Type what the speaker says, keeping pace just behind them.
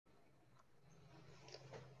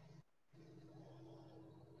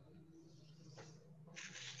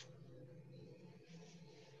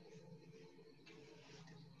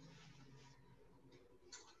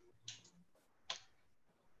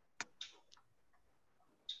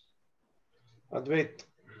Advait,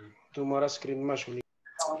 तुम्हारा screen में शुरू.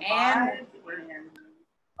 And we're in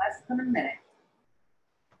less than a minute.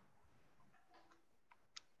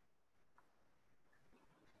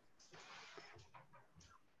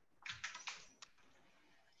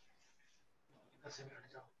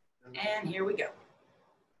 And here we go.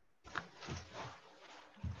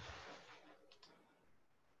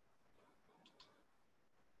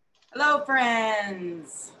 Hello,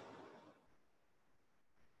 friends.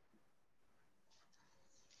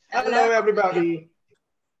 Hello, everybody.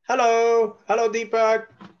 Hello. Hello, Deepak.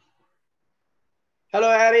 Hello,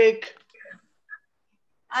 Eric.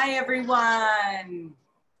 Hi, everyone.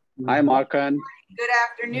 Hi, Markand. Good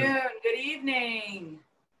afternoon. Good evening.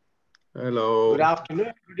 Hello. Good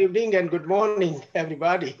afternoon, good evening, and good morning,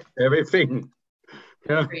 everybody. Everything.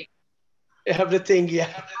 Yeah. Everything, yeah.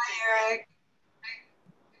 Hi, Eric.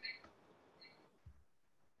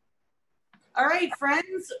 All right,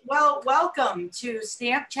 friends. Well, welcome to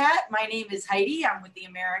Stamp Chat. My name is Heidi. I'm with the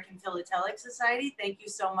American Philatelic Society. Thank you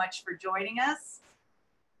so much for joining us.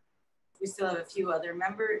 We still have a few other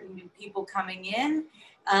new people coming in.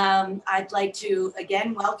 I'd like to,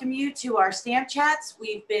 again, welcome you to our Stamp Chats.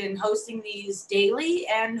 We've been hosting these daily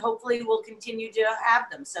and hopefully we'll continue to have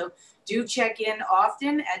them. So do check in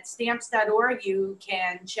often at stamps.org. You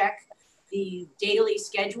can check the daily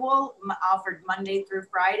schedule offered Monday through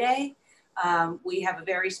Friday. We have a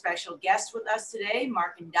very special guest with us today,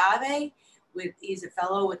 Markand. He's a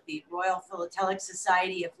fellow with the Royal Philatelic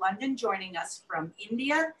Society of London, joining us from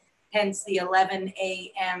India. Hence the 11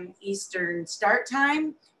 a.m. Eastern start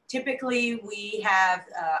time. Typically, we have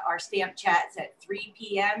our Stamp Chats at 3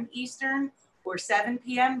 p.m. Eastern or 7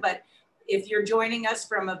 p.m. But if you're joining us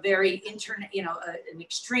from a very an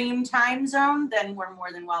extreme time zone, then we're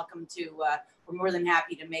more than welcome to. We're more than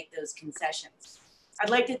happy to make those concessions. I'd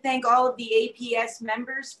like to thank all of the APS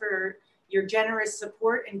members for your generous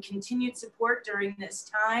support and continued support during this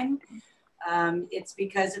time. It's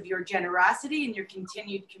because of your generosity and your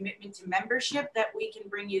continued commitment to membership that we can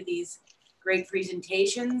bring you these great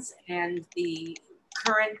presentations and the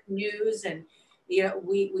current news. And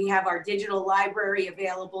we have our digital library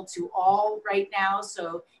available to all right now.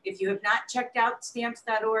 So if you have not checked out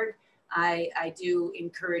stamps.org, I do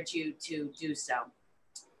encourage you to do so.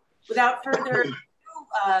 Without further ado,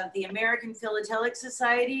 the American Philatelic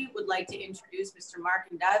Society would like to introduce Mr.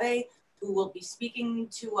 Markand, who will be speaking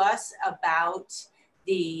to us about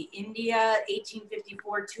the India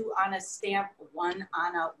 1854 2 Anna stamp, 1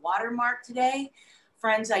 Anna watermark today.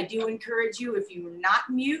 Friends, I do encourage you, if you're not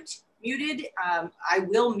muted, I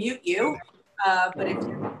will mute you, but if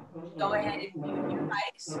you go ahead and mute your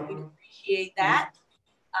mics, we'd appreciate that.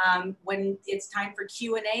 When it's time for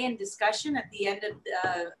Q&A and discussion at the end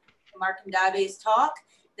of Markandave's talk,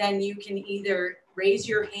 then you can either raise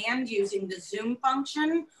your hand using the Zoom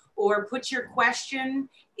function or put your question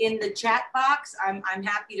in the chat box. I'm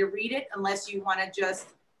happy to read it unless you want to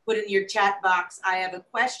just put in your chat box, I have a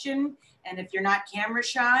question. And if you're not camera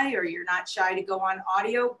shy or you're not shy to go on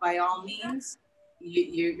audio, by all means,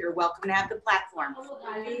 you're welcome to have the platform.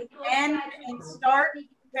 And start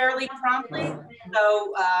fairly promptly.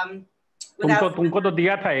 So without तुमको तो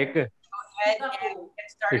दिया था एक go ahead and get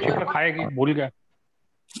started. खाएगी भूल गया.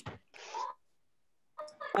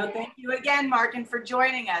 So thank you again, Markand, for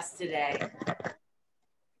joining us today.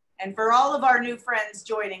 And for all of our new friends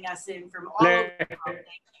joining us in from all over the world,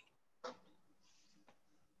 thank you.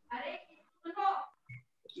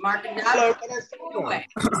 Markand, Hello, away.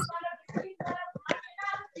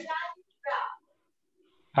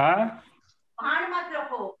 हाँ?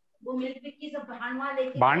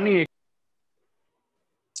 भांड नहीं है.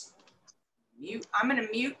 Mute. I'm going to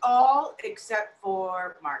mute all except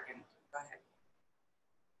for Markand. Go ahead.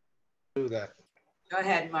 Do that. Go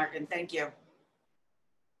ahead, Markand. Thank you.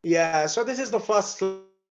 Yeah, so this is the first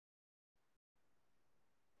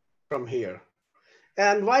from here.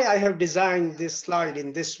 And why I have designed this slide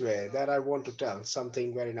in this way, that I want to tell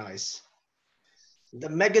something very nice. The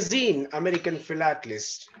magazine American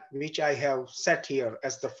Philatelist, which I have set here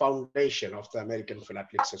as the foundation of the American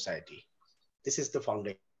Philatelic Society. This is the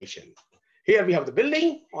foundation. Here we have the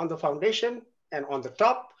building on the foundation, and on the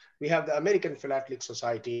top, we have the American Philatelic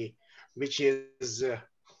Society, which is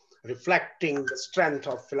reflecting the strength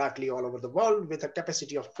of philately all over the world with a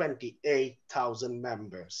capacity of 28,000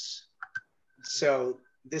 members. So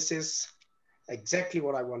this is exactly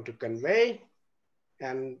what I want to convey.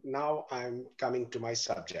 And now I'm coming to my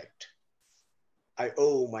subject. I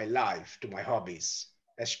owe my life to my hobbies,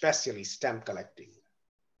 especially stamp collecting,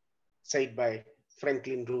 said by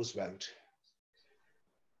Franklin Roosevelt.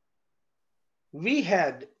 We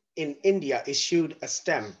had in India issued a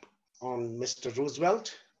stamp on Mr.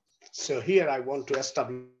 Roosevelt. So here I want to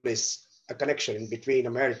establish a connection between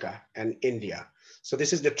America and India. So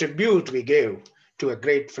this is the tribute we gave to a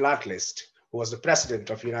great philatelist who was the president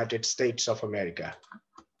of the United States of America.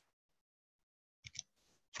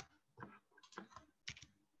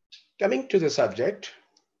 Coming to the subject,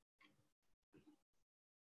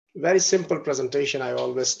 very simple presentation. I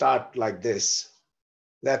always start like this,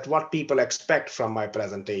 that what people expect from my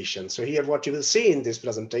presentation. So here what you will see in this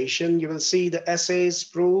presentation, you will see the essays,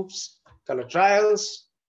 proofs, color trials,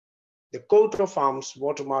 the coat of arms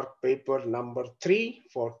watermark paper number 3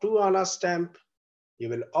 for 2 Anna stamp. You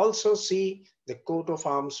will also see the coat of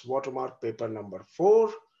arms watermark paper number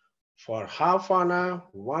 4 for half Anna,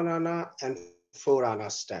 1 Anna, and 4 Anna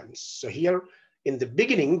stamps. So here in the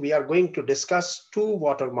beginning, we are going to discuss 2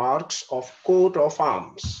 watermarks of coat of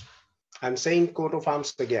arms. I'm saying coat of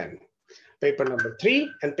arms again, paper number 3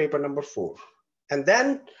 and paper number 4. And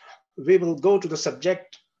then we will go to the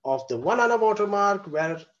subject of the 1 Anna watermark,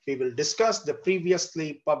 where we will discuss the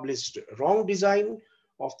previously published wrong design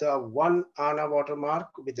of the 1 Anna watermark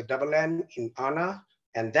with the double N in Anna.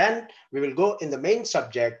 And then we will go in the main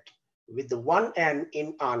subject with the 1 N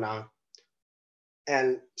in Anna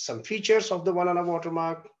and some features of the 1 Anna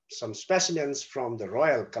watermark, some specimens from the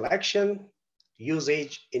Royal Collection,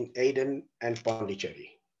 usage in Aden and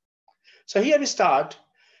Pondicherry. So here we start.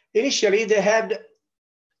 Initially, they had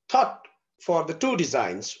thought for the 2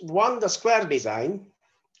 designs. One, the square design,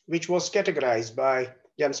 which was categorized by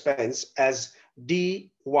Jan Spence as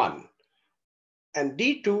D1, and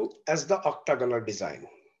D2 as the octagonal design.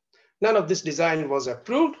 None of this design was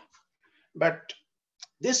approved, but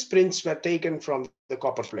these prints were taken from the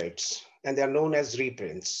copper plates, and they are known as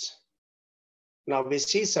reprints. Now we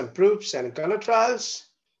see some proofs and color trials.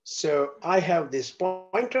 So I have this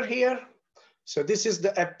pointer here. So this is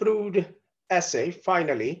the approved essay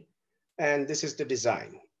finally, and this is the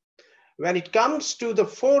design. When it comes to the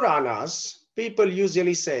 4 Annas, people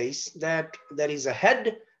usually say that there is a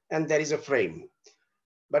head and there is a frame.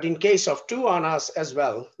 But in case of 2 Annas as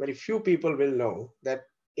well, very few people will know that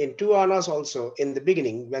in 2 Annas also, in the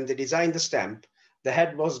beginning, when they designed the stamp, the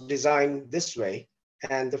head was designed this way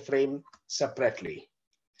and the frame separately.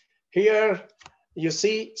 Here you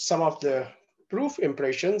see some of the proof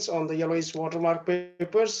impressions on the yellowish watermark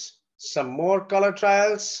papers, some more color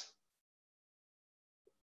trials.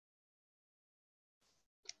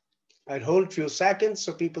 I'll hold few seconds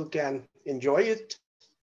so people can enjoy it.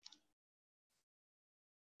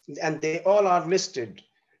 And they all are listed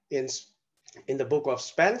in the book of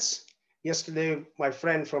Spence. Yesterday, my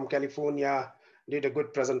friend from California did a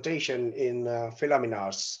good presentation in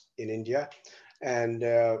Philaminars in India. And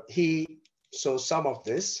he saw some of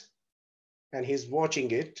this and he's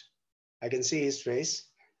watching it. I can see his face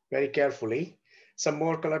very carefully. Some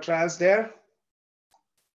more color trials there.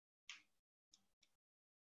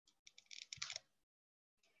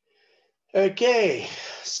 Okay,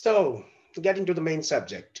 so getting to the main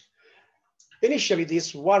subject. Initially,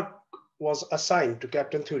 this work was assigned to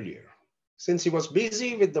Captain Thulier. Since he was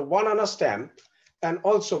busy with the 1 Anna stamp and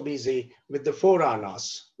also busy with the 4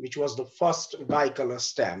 Annas, which was the first bicolor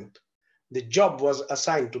stamp, the job was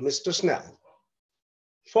assigned to Mr. Snell.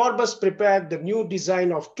 Forbes prepared the new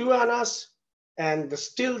design of 2 Annas and the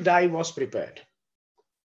still die was prepared.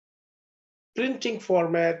 Printing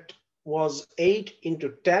format was 8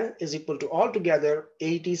 into 10 is equal to altogether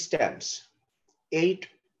 80 stamps, 8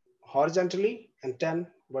 horizontally and 10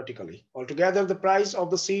 vertically. Altogether, the price of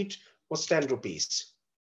the sheet was 10 rupees.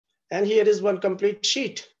 And here is one complete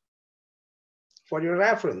sheet for your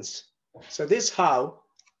reference. So this is how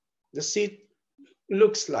the sheet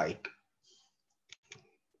looks like.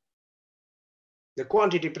 The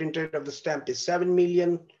quantity printed of the stamp is 7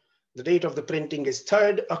 million. The date of the printing is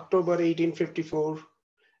 3rd October 1854.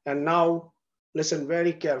 And now listen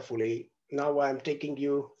very carefully. Now I'm taking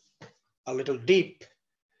you a little deep.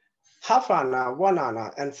 Half Anna, 1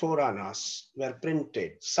 Anna, and 4 Annas were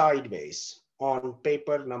printed sideways on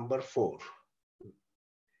paper number 4.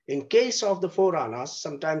 In case of the 4 Annas,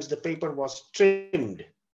 sometimes the paper was trimmed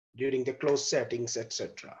during the close settings,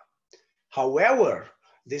 etc. However,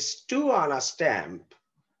 this 2 Anna stamp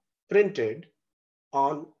printed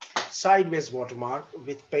on sideways watermark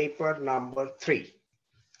with paper number 3.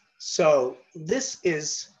 So this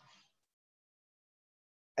is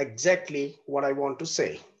exactly what I want to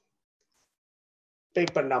say.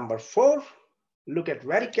 Paper number 4, look at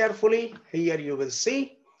very carefully. Here you will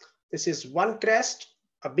see, this is one crest,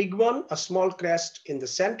 a big one, a small crest in the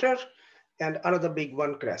center, and another big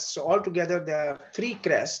one crest. So altogether there are 3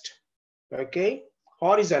 crests, okay,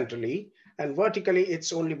 horizontally, and vertically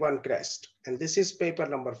it's only one crest. And this is paper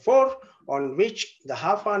number 4, on which the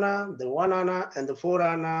half anna, the 1 anna, and the 4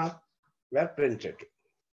 anna were printed,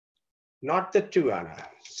 not the 2 anna.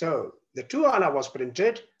 So the 2 anna was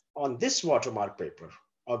printed on this watermark paper.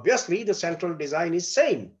 Obviously, the central design is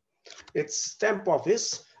same. It's stamp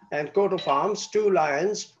office and coat of arms, 2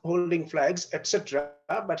 lions holding flags, etc.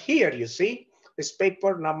 But here you see is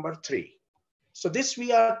paper number 3. So this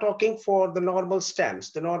we are talking for the normal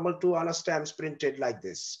stamps, the normal 2 anna stamps printed like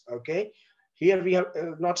this, okay? Here we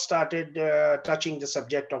have not started touching the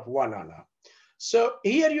subject of 1 anna. So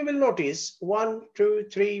here you will notice 1, 2,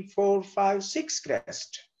 3, 4, 5, 6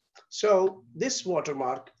 crest. So this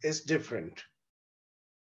watermark is different.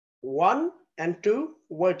 1 and 2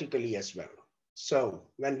 vertically as well. So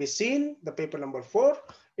when we seen the paper number 4,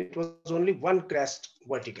 it was only 1 crest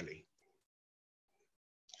vertically.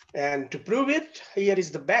 And to prove it, here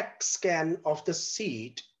is the back scan of the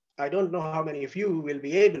seat. I don't know how many of you will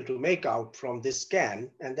be able to make out from this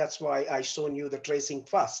scan, and that's why I shown you the tracing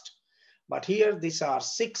first. But here these are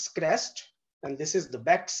 6 crest, and this is the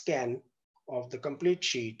back scan of the complete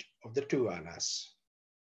sheet of the 2 annas.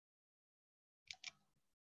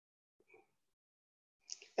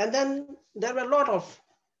 And then there were a lot of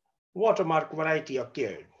watermark variety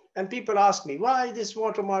occurred. And people ask me, why this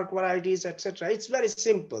watermark varieties, etc. It's very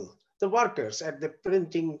simple. The workers at the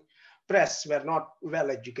printing press were not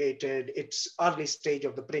well educated. It's early stage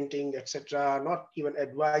of the printing, etc. Not even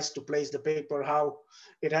advised to place the paper how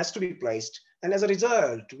it has to be placed. And as a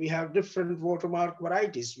result, we have different watermark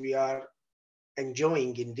varieties we are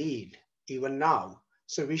enjoying indeed, even now.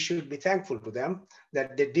 So we should be thankful to them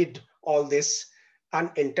that they did all this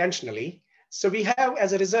unintentionally. So we have,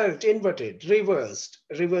 as a result, inverted,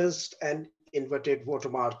 reversed and inverted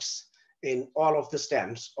watermarks in all of the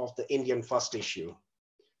stamps of the Indian first issue.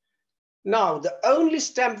 Now, the only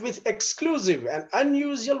stamp with exclusive and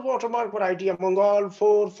unusual watermark variety among all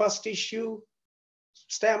 4 first issue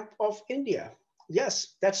stamp of India.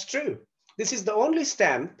 Yes, that's true. This is the only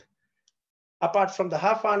stamp, apart from the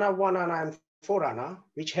half anna, 1 anna, and 4 anna,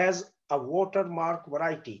 which has a watermark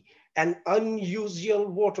variety, an unusual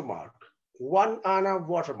watermark. 1 anna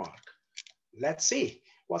watermark. Let's see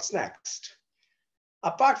what's next.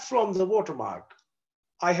 Apart from the watermark,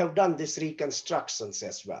 I have done these reconstructions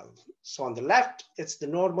as well. So on the left, it's the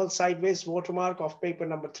normal sideways watermark of paper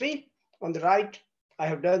number 3. On the right, I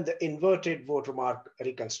have done the inverted watermark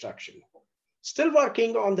reconstruction. Still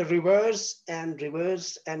working on the reverse and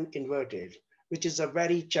inverted, which is a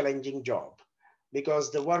very challenging job because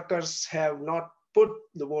the workers have not put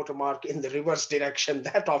the watermark in the reverse direction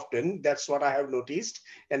that often. That's what I have noticed.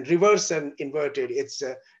 And reverse and inverted,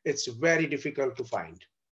 it's very difficult to find.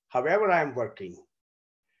 However, I'm working.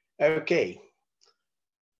 Okay.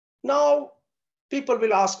 Now, people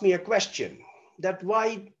will ask me a question that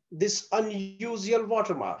why this unusual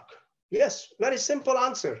watermark? Yes, very simple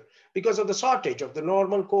answer. Because of the shortage of the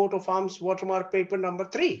normal coat of arms watermark paper number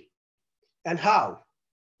 3. And how?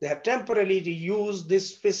 They have temporarily used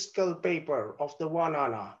this fiscal paper of the 1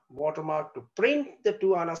 anna watermark to print the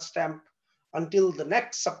 2 anna stamp until the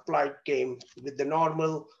next supply came with the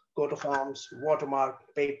normal coat of arms watermark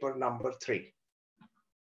paper number 3.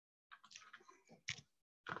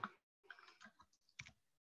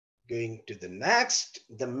 Going to the next,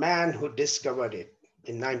 the man who discovered it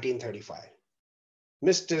in 1935.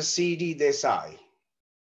 Mr. C.D. Desai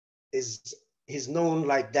he's known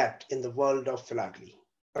like that in the world of philately.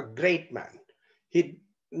 A great man. He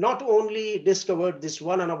not only discovered this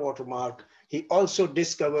 1 anna watermark, he also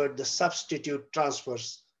discovered the substitute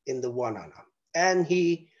transfers in the 1 anna. And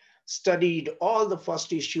he studied all the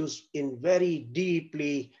first issues in very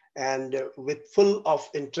deeply and with full of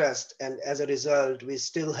interest. And as a result, we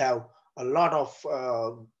still have a lot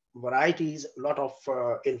of varieties, a lot of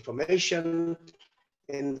information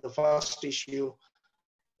in the first issue.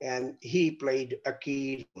 And he played a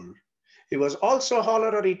key role. He was also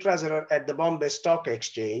honorary treasurer at the Bombay Stock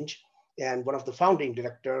Exchange and one of the founding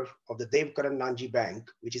director of the Devkaran Nanji Bank,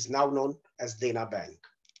 which is now known as Dena Bank.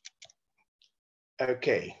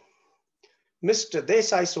 Okay. Mr.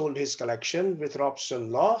 Desai sold his collection with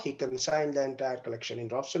Robson Law. He consigned the entire collection in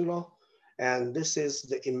Robson Law. And this is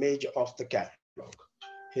the image of the catalog.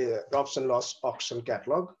 Here, Robson Law's auction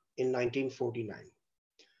catalog in 1949.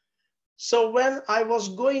 So when I was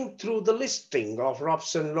going through the listing of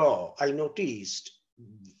Robson Law, I noticed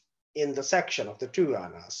in the section of the 2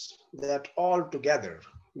 annas that altogether,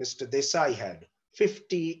 Mr. Desai had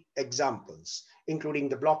 50 examples, including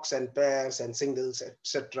the blocks and pairs and singles,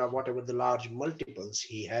 etc., whatever the large multiples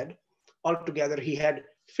he had. Altogether, he had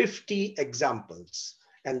 50 examples.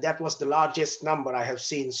 And that was the largest number I have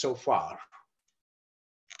seen so far.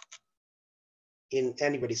 in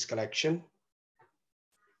anybody's collection.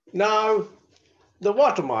 Now, the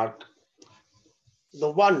watermark,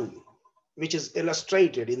 the one which is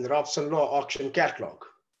illustrated in the Robson Law auction catalog,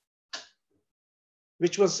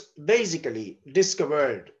 which was basically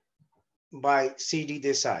discovered by C.D.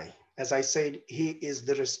 Desai. As I said, he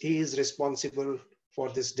is responsible for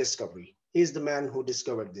this discovery. He is the man who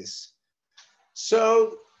discovered this.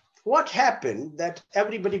 So what happened that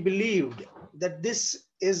everybody believed that this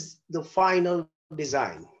is the final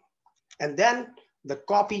design. And then the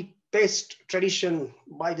copy paste tradition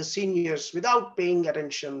by the seniors without paying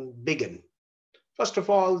attention began. First of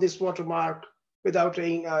all, this watermark, without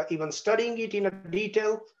even studying it in a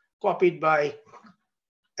detail, copied by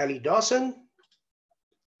L.E. Dawson,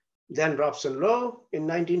 then Robson Law in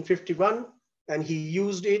 1951, and he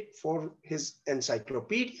used it for his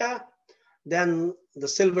encyclopedia. Then the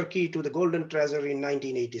Silver Key to the Golden Treasure in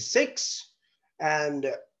 1986,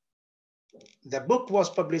 and the book was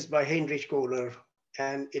published by Heinrich Kohler,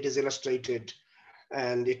 and it is illustrated,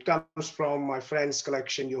 and it comes from my friend's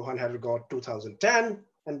collection, Johann Hergott, 2010,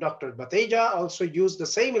 and Dr. Bateja also used the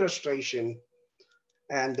same illustration,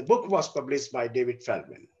 and the book was published by David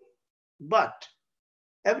Feldman. But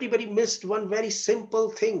everybody missed one very simple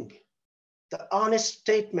thing, the honest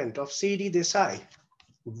statement of C.D. Desai,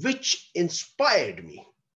 which inspired me.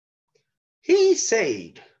 He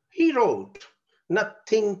said, he wrote,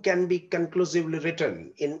 "Nothing can be conclusively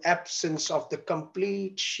written in absence of the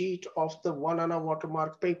complete sheet of the 1-anna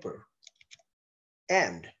watermark paper."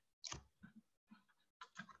 And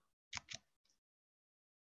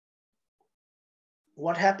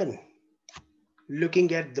what happened?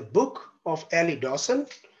 Looking at the book of L.E. Dawson,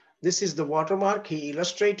 this is the watermark he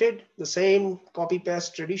illustrated, the same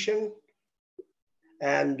copy-paste tradition.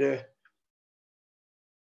 And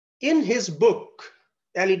in his book,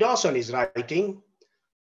 L.E. Dawson is writing,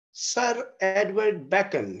 "Sir Edward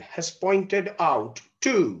Bacon has pointed out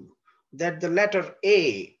too that the letter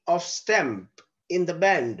A of stamp in the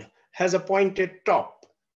band has a pointed top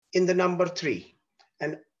in the number 3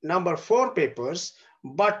 and number 4 papers,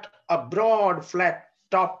 but a broad flat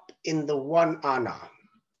top in the 1-anna.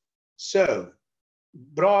 So,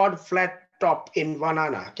 broad flat top in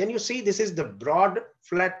 1-anna. Can you see this is the broad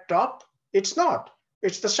flat top? It's not,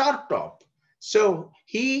 it's the sharp top. So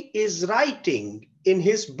he is writing in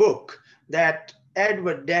his book that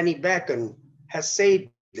Edward Danny Bacon has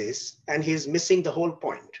said this, and he's missing the whole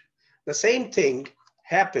point. The same thing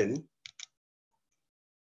happened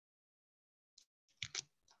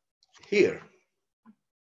here.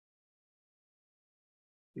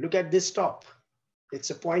 Look at this top. It's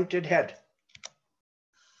a pointed head.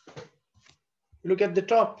 Look at the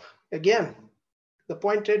top again, the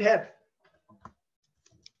pointed head.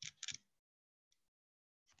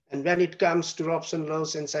 And when it comes to Robson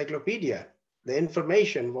Law's encyclopedia, the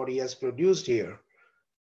information, what he has produced here,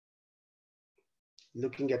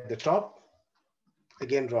 looking at the top,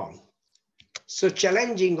 again wrong. So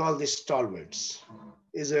challenging all these stalwarts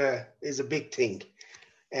is a big thing,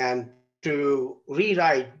 and to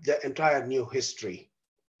rewrite the entire new history.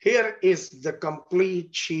 Here is the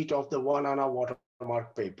complete sheet of the 1-anna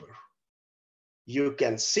watermark paper. You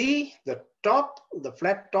can see the top, the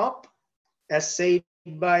flat top, as said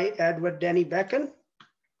by Edward Danny Bacon,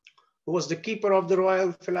 who was the keeper of the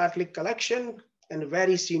Royal Philatelic Collection and a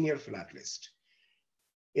very senior philatelist.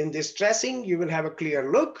 In this tracing, you will have a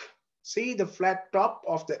clear look. See the flat top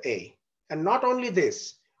of the A. And not only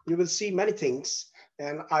this, you will see many things,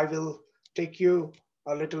 and I will take you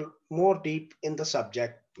a little more deep in the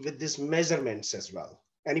subject with these measurements as well.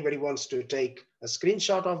 Anybody wants to take a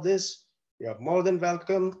screenshot of this, you are more than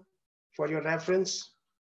welcome for your reference.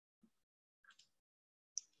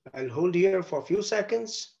 I'll hold here for a few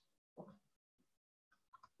seconds.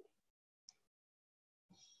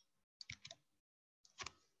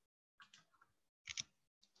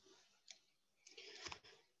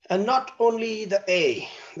 And not only the A,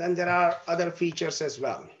 then there are other features as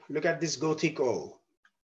well. Look at this Gothic O.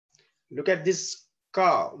 Look at this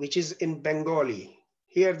Ka, which is in Bengali.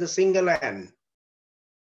 Here the single N.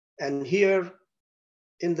 And here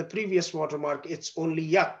in the previous watermark, it's only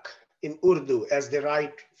Yak in Urdu as they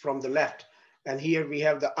write from the left. And here we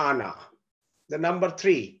have the Ana. The number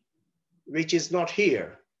 3, which is not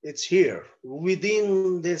here, it's here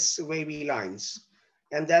within this wavy lines.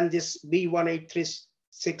 And then this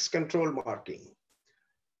B1836 control marking.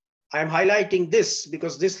 I'm highlighting this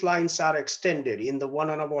because these lines are extended in the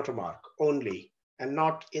 1-anna watermark only, and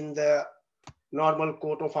not in the normal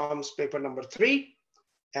coat of arms paper number 3,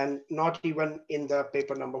 and not even in the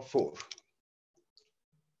paper number 4.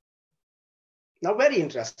 Now, very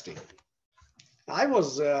interesting. I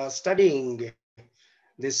was studying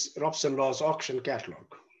this Robson Law's auction catalog.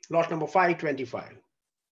 Lot number 525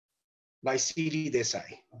 by C.D.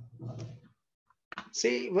 Desai.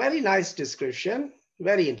 See, very nice description,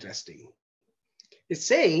 very interesting. It's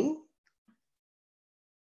saying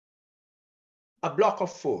a block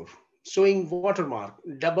of 4, showing watermark,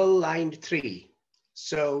 double lined 3.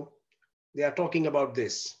 So they are talking about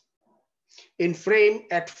this. In frame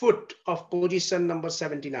at foot of position number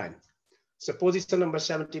 79. So position number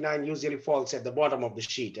 79 usually falls at the bottom of the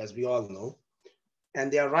sheet, as we all know. And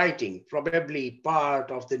they are writing probably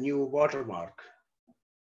part of the new watermark.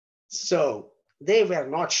 So they were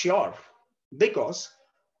not sure because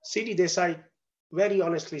C.D. Desai very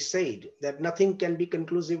honestly said that nothing can be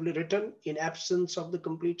conclusively written in absence of the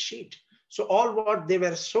complete sheet. So all what they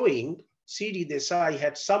were showing, C.D. Desai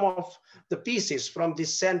had some of the pieces from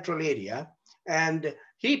this central area, and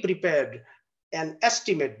he prepared an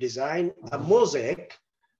estimate design, a mosaic,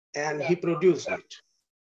 and he produced it.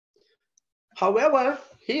 However,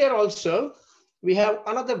 here also, we have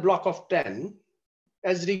another block of 10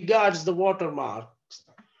 as regards the watermarks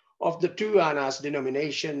of the 2 annas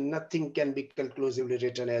denomination. Nothing can be conclusively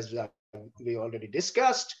written, as we already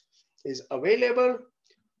discussed, is available.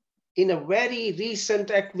 In a very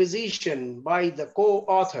recent acquisition by the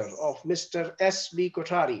co-author of Mr. S.B.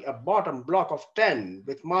 Kothari, a bottom block of 10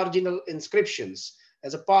 with marginal inscriptions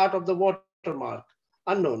as a part of the watermark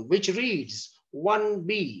unknown, which reads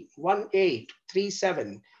 1B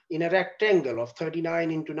 1837 in a rectangle of 39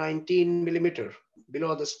 into 19 millimeter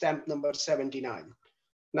below the stamp number 79.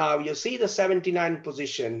 Now you see the 79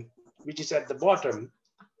 position, which is at the bottom.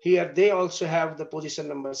 Here they also have the position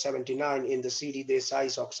number 79 in the C.D.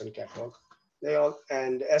 Desai's auction catalog. They all,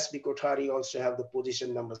 and S.B. Kothari also have the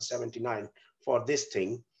position number 79 for this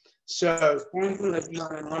thing. So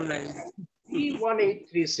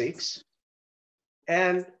 1836,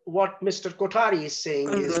 and what Mr. Kothari is saying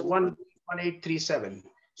is 1837.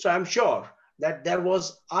 So I'm sure that there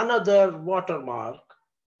was another watermark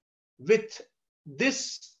with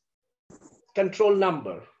this control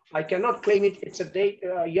number. I cannot claim it's a date,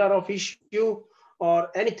 year of issue or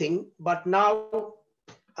anything, but now,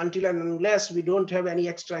 until and unless we don't have any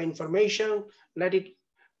extra information, let it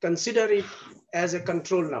consider it as a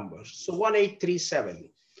control number. So 1837.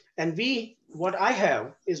 And what I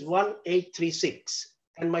have is 1836.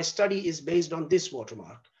 And my study is based on this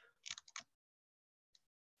watermark.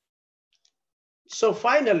 So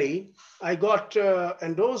finally, I got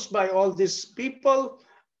endorsed by all these people.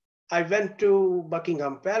 I went to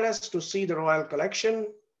Buckingham Palace to see the royal collection.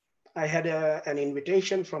 I had an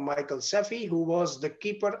invitation from Michael Seffi, who was the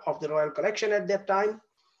keeper of the royal collection at that time.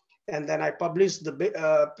 And then I published the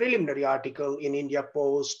preliminary article in India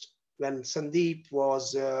Post when Sandeep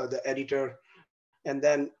was the editor. And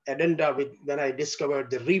then addenda when I discovered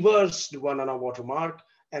the reversed 1 anna watermark,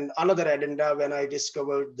 and another addenda when I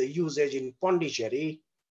discovered the usage in Pondicherry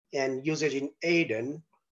and usage in Aden.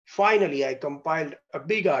 Finally, I compiled a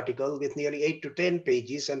big article with nearly 8 to 10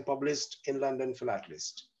 pages and published in London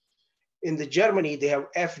Philatelist. In the Germany, they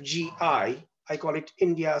have FGI. I call it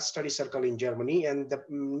India Study Circle in Germany, and the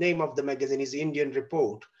name of the magazine is Indian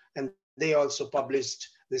Report. And they also published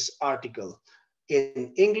this article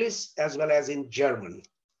in English as well as in German.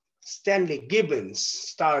 Stanley Gibbons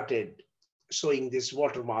started showing this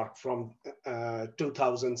watermark from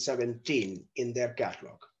 2017 in their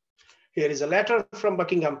catalog. Here is a letter from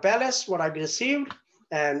Buckingham Palace, what I received.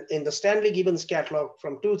 And in the Stanley Gibbons catalog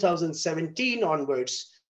from 2017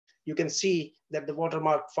 onwards, you can see that the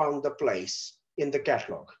watermark found the place in the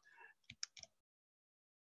catalog.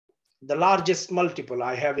 The largest multiple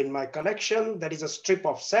I have in my collection, that is a strip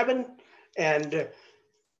of 7. And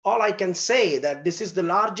all I can say that this is the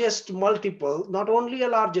largest multiple, not only a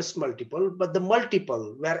largest multiple, but the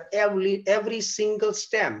multiple where every single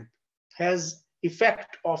stamp has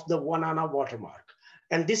effect of the 1 anna watermark.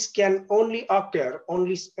 And this can only occur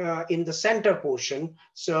in the center portion.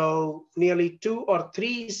 So nearly 2 or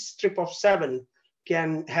 3 strip of 7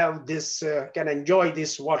 can have this, can enjoy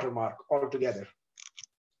this watermark altogether.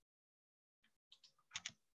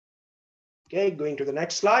 Okay, going to the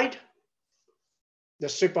next slide. The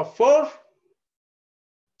strip of 4,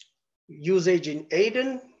 usage in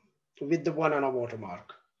Aden with the 1 anna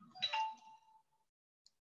watermark.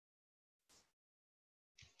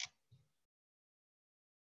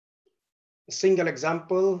 A single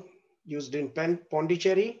example used in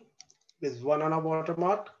Pondicherry with 1 anna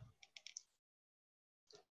watermark.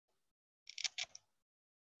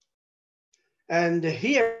 And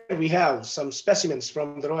here we have some specimens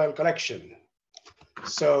from the royal collection.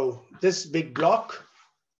 So this big block,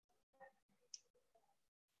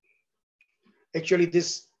 actually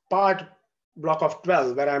this part block of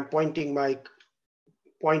 12, where I'm pointing my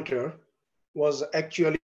pointer, was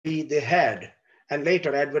actually the head. And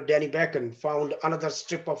later, Edward Denny Bacon found another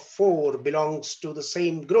strip of 4 belongs to the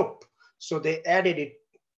same group. So they added it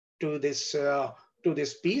to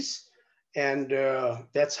this piece. And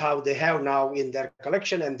that's how they have now in their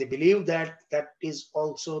collection. And they believe that that is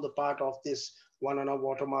also the part of this 1 on a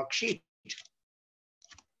watermark sheet.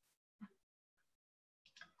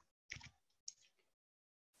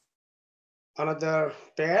 Another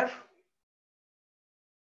pair.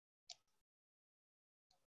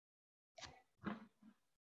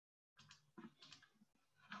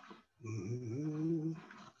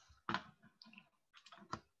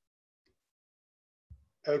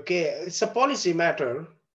 Okay, it's a policy matter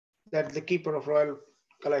that the keeper of royal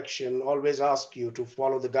collection always asks you to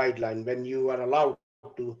follow the guideline. When you are allowed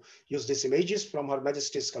to use these images from Her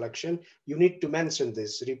Majesty's collection, you need to mention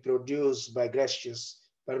this, reproduced by gracious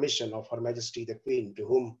permission of Her Majesty the Queen, to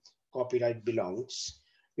whom copyright belongs,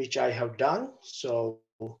 which I have done. So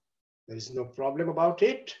there is no problem about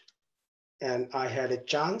it. And I had a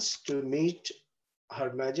chance to meet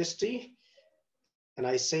Her Majesty, and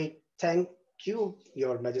I say thank you,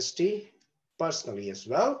 Your Majesty, personally as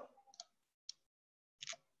well.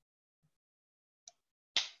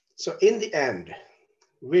 So in the end,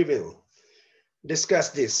 we will discuss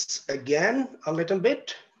this again a little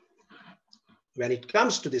bit when it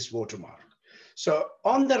comes to this watermark. So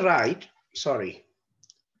on the right,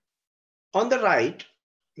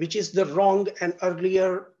 which is the wrong and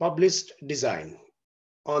earlier published design.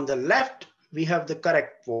 On the left, we have the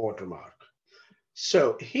correct watermark.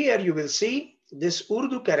 So here you will see this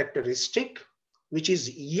Urdu characteristic, which is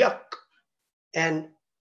yak, and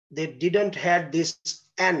they didn't have this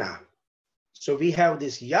ana. So we have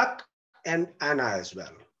this yak and ana as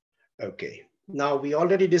well. Okay, now we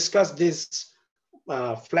already discussed this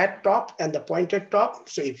flat top and the pointed top.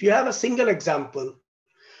 So if you have a single example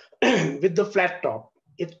with the flat top,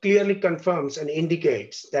 it clearly confirms and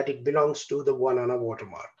indicates that it belongs to the 1 on a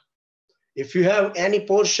watermark. If you have any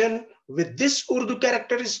portion with this Urdu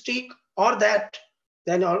characteristic or that,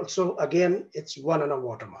 then also again, it's 1 on a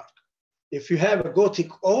watermark. If you have a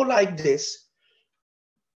Gothic O like this,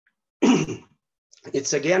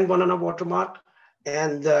 it's again 1 on a watermark.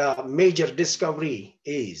 And the major discovery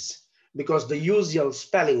is because the usual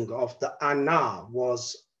spelling of the ana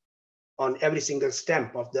was on every single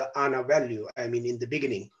stamp of the ana value. I mean, in the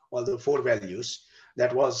beginning, all the 4 values,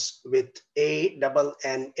 that was with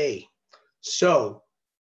A-double-N-A. So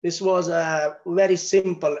this was a very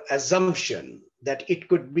simple assumption that it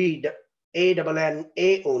could be the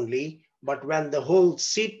A-double-N-A only, but when the whole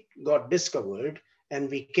seat got discovered, and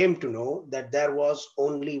we came to know that there was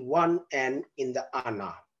only 1 N in the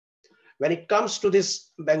ana. When it comes to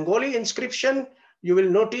this Bengali inscription, you will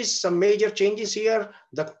notice some major changes here.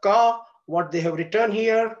 The ka, what they have written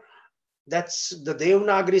here, that's the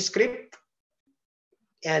Devanagari script.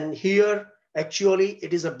 And here, actually,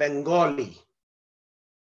 it is a Bengali.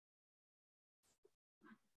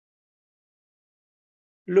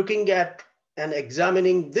 Looking at and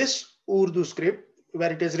examining this Urdu script,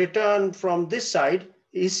 where it is written from this side,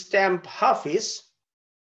 is stamp Hafiz.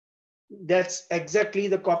 That's exactly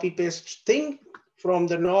the copy paste thing from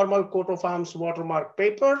the normal coat of arms watermark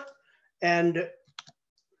paper, and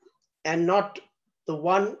not the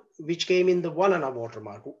one which came in the 1 on a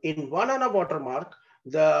watermark. In 1 on a watermark,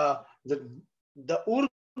 the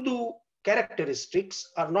Urdu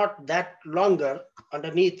characteristics are not that longer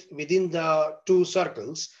underneath within the 2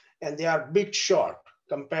 circles, and they are a bit short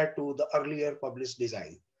compared to the earlier published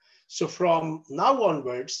design. So from now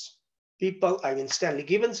onwards, people, I mean, Stanley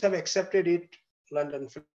Gibbons have accepted it, London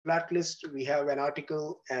Flat List, we have an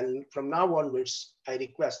article, and from now onwards, I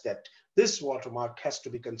request that this watermark has to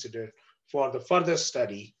be considered for the further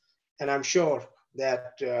study. And I'm sure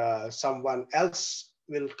that someone else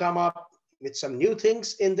will come up with some new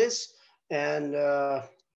things in this, and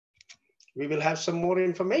we will have some more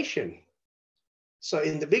information. So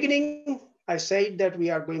in the beginning, I said that we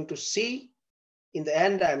are going to see. In the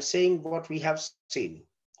end, I'm saying what we have seen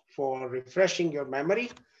for refreshing your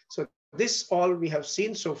memory. So this all we have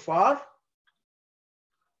seen so far.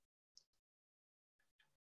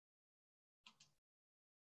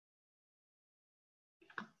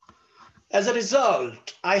 As a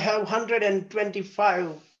result, I have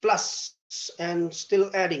 125 plus and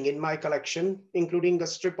still adding in my collection, including a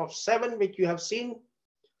strip of 7, which you have seen,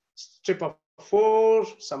 strip of 4,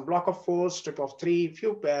 some block of 4, strip of 3,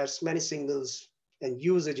 few pairs, many singles, and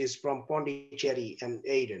usages from Pondicherry and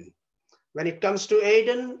Aden. When it comes to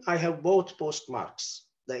Aden, I have both postmarks,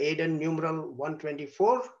 the Aden numeral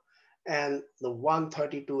 124 and the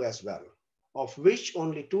 132 as well. of which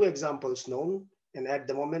only 2 examples known. And at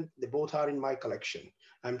the moment, they both are in my collection.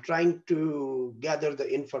 I'm trying to gather the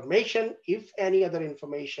information, if any other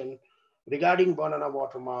information regarding banana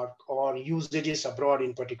watermark or usages abroad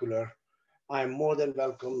in particular. I'm more than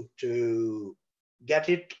welcome to get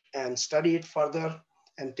it and study it further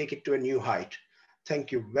and take it to a new height.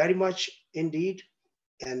 Thank you very much indeed.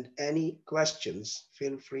 And any questions,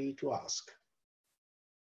 feel free to ask.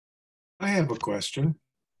 I have a question.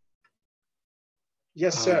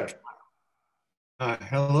 Yes, sir.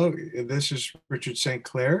 Hello, this is Richard St.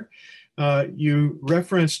 Clair. You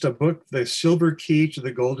referenced a book, The Silver Key to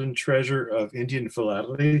the Golden Treasure of Indian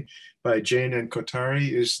Philately by Jain and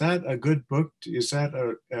Kotari. Is that a good book? Is that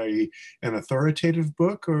an authoritative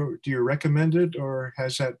book, or do you recommend it, or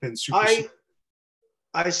has that been superseded?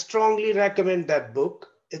 I strongly recommend that book.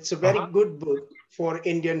 It's a very good book for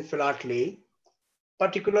Indian philately,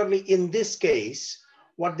 particularly in this case,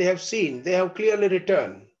 what they have seen, they have clearly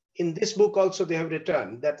written. In this book also they have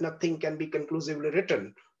written that nothing can be conclusively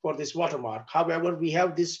written for this watermark. However, we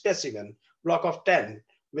have this specimen, block of 10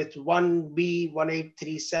 with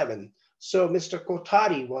 1B1837. So Mr.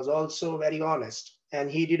 Kothari was also very honest, and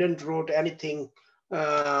he didn't wrote anything,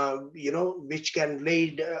 which can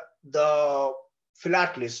lead the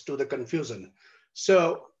philatelist to the confusion.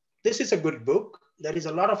 So this is a good book. There is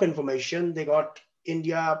a lot of information. They got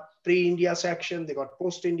India, pre-India section, they got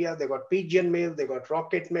post-India, they got pigeon mail, they got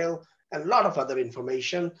rocket mail, and a lot of other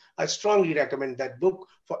information. I strongly recommend that book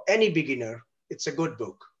for any beginner. It's a good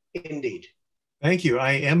book, indeed. Thank you.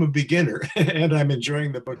 I am a beginner and I'm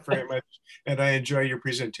enjoying the book very much, and I enjoy your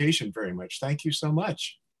presentation very much. Thank you so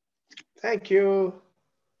much. Thank you.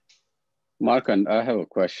 Markand, I have a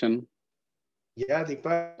question. Yeah,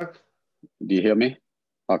 Deepak. Do you hear me?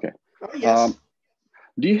 Okay. Oh, yes.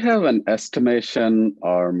 Do you have an estimation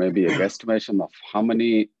or maybe a guesstimation of how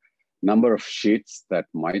many number of sheets that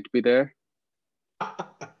might be there?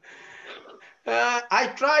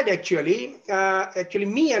 I tried actually.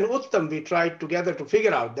 Me and Uttam, we tried together to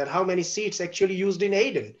figure out that how many seats actually used in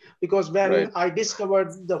Aiden. Because when I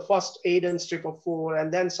discovered the first Aiden strip of 4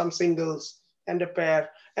 and then some singles and a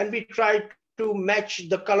pair, and we tried to match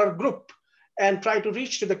the color group and try to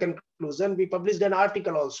reach to the conclusion. We published an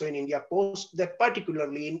article also in India Post that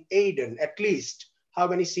particularly in Aiden, at least, how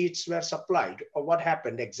many seats were supplied or what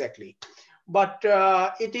happened exactly. But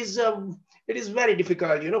it is very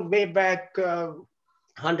difficult, way back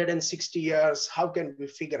 160 years, how can we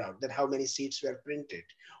figure out that how many seats were printed?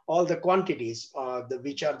 All the quantities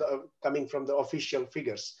which are coming from the official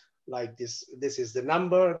figures, like this is the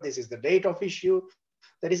number, this is the date of issue,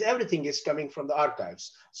 that is, everything is coming from the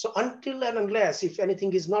archives. So until and unless, if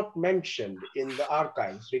anything is not mentioned in the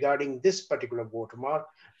archives regarding this particular watermark,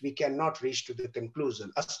 we cannot reach to the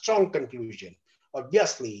conclusion, a strong conclusion.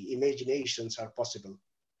 Obviously, imaginations are possible.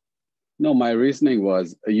 No, my reasoning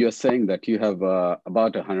was, you're saying that you have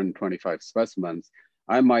about 125 specimens.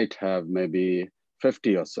 I might have maybe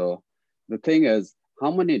 50 or so. The thing is,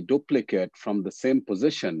 how many duplicate from the same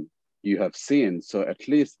position you have seen? So at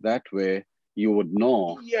least that way, you would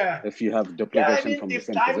know if you have duplication from the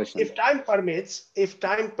same position. If time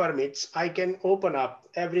permits, I can open up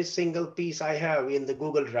every single piece I have in the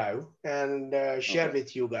Google Drive and share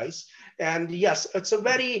with you guys. And yes, it's a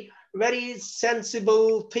very, very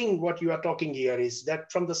sensible thing. What you are talking here is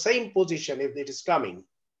that from the same position, if it is coming,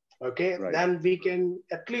 then we can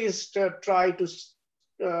at least try to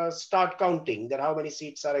start counting that how many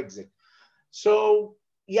seats are exit. So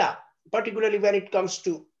yeah. Particularly when it comes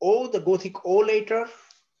to O, the Gothic O later.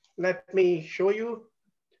 Let me show you.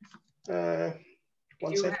 One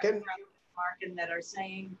second. Markand that are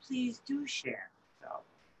saying, please do share.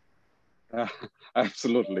 So.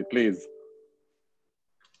 Absolutely, please.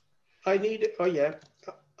 I need, I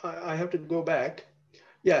have to go back.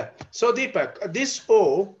 Yeah, so Deepak, this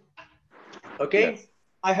O,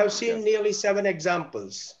 I have seen nearly 7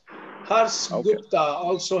 examples. Hars Gupta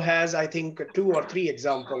also has, I think, 2 or 3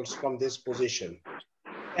 examples from this position.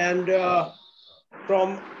 And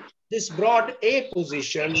from this broad A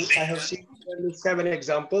position, I have seen 7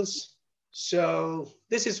 examples. So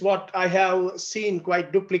this is what I have seen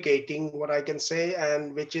quite duplicating, what I can say,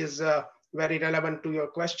 and which is very relevant to your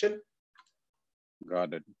question.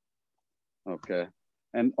 Got it. Okay.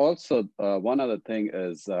 And also, one other thing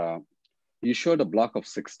is, you showed a block of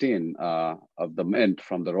 16 of the mint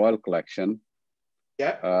from the Royal Collection.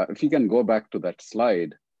 Yeah. If you can go back to that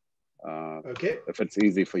slide, if it's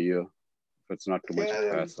easy for you, if it's not too much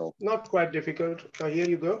hassle. Not quite difficult. So here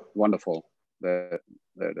you go. Wonderful. There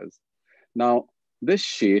it is. Now, this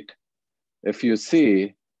sheet, if you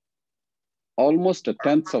see, almost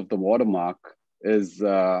 1/10 of the watermark is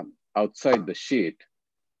outside the sheet.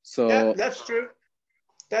 So yeah, that's true.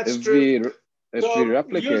 That's if true. we So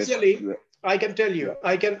replicate, usually, I can tell you,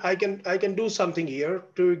 I can do something here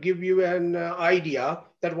to give you an idea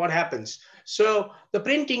that what happens. So the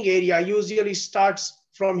printing area usually starts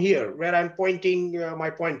from here, where I'm pointing my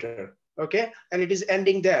pointer, okay, and it is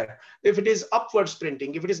ending there. If it is upwards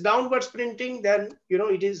printing, if it is downwards printing, then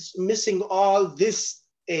it is missing all this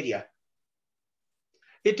area.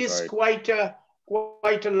 It is right,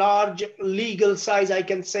 quite a large legal size, I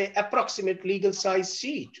can say approximate legal size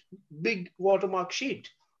sheet, big watermark sheet.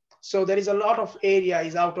 So there is a lot of area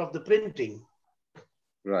is out of the printing.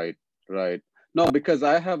 right, right. No, because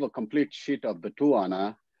I have a complete sheet of the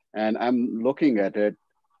 2-ANA and I'm looking at it,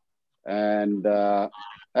 and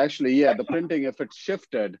actually, yeah, the printing, if it's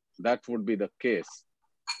shifted, that would be the case.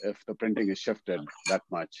 If the printing is shifted that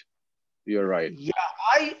much, you're right. Yeah,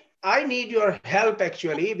 I need your help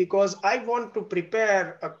actually, because I want to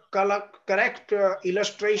prepare a correct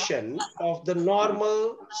illustration of the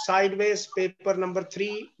normal sideways paper number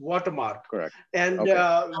 3 watermark, Correct. and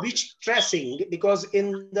Okay. which tracing, because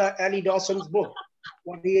in the Ellie Dawson's book,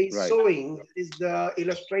 what he is Right. showing is the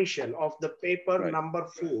illustration of the paper Right. number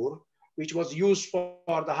 4, which was used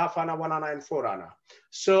for the half-ANA, 1-ANA, and 4-ANA.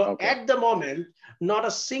 So Okay. at the moment, not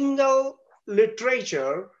a single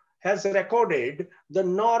literature has recorded the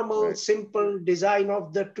normal Right. simple design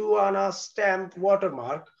of the 2-ANA stamp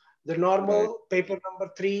watermark, the normal Right. paper number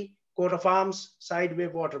 3 coat of arms sideway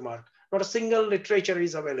watermark. Not a single literature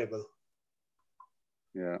is available.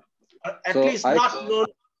 Yeah. At So least not known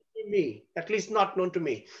to me. At least not known to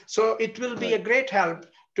me. So it will be Right. a great help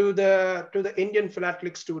to the Indian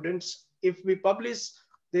philatelic students if we publish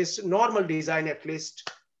this normal design at least.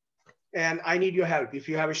 And I need your help if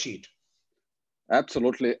you have a sheet.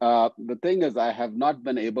 Absolutely. The thing is, I have not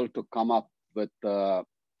been able to come up with a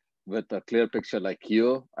clear picture like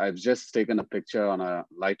you. I've just taken a picture on a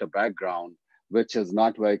lighter background, which is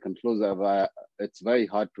not very conclusive. It's very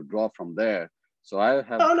hard to draw from there. So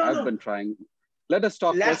I've been trying. Let us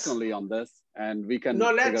talk personally on this, and we can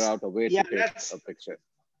figure out a way to take a picture.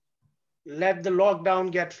 Let the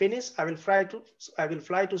lockdown get finished. I will fly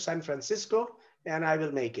to San Francisco, and I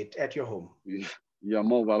will make it at your home. You're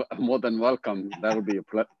more than welcome. That will be a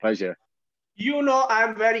pleasure.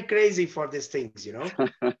 I'm very crazy for these things,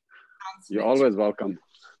 You're always welcome.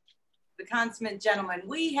 The consummate gentleman.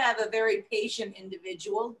 We have a very patient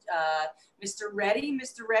individual, Mr. Reddy.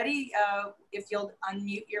 Mr. Reddy, if you'll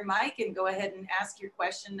unmute your mic and go ahead and ask your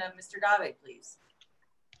question to Mr. Dave, please.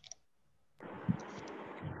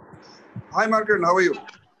 Hi, Markand. How are you?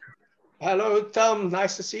 Hello, Tom.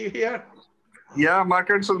 Nice to see you here. Yeah,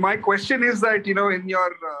 Markand. So my question is that, in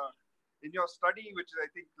your study, which I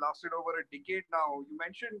think lasted over a decade now, you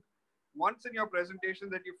mentioned once in your presentation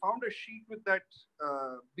that you found a sheet with that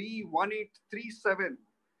B1837.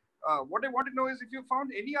 What I want to know is if you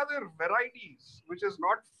found any other varieties which is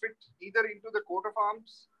not fit either into the coat of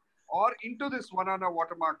arms or into this 1-ANA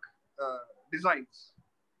watermark designs.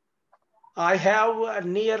 I have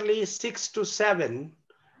nearly 6 to 7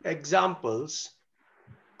 examples.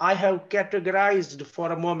 I have categorized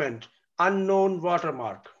for a moment unknown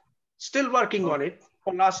watermark. Still working on it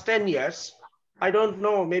for last 10 years. I don't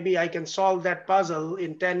know, maybe I can solve that puzzle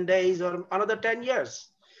in 10 days or another 10 years.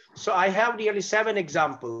 So I have nearly 7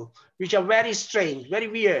 examples, which are very strange, very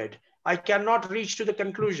weird. I cannot reach to the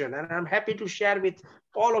conclusion, and I'm happy to share with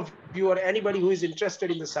all of you or anybody who is interested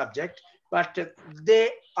in the subject, but they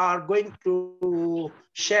are going to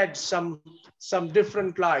shed some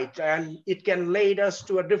different light, and it can lead us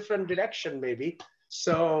to a different direction maybe.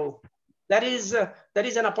 So that is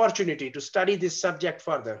an opportunity to study this subject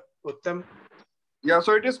further, Uttam. Yeah,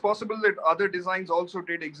 so it is possible that other designs also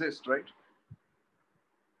did exist, right?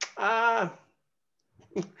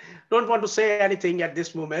 Don't want to say anything at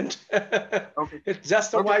this moment. Okay. It's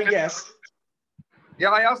just a wild guess. Yeah,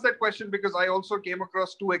 I asked that question because I also came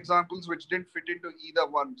across 2 examples which didn't fit into either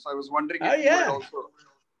one. So I was wondering if you would also.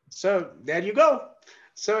 So there you go.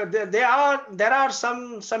 So there are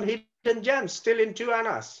some hidden gems still in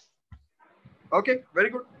 2-ANAs. Okay, very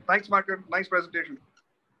good. Thanks, Markand. Nice presentation.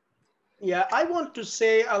 Yeah, I want to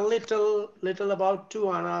say a little about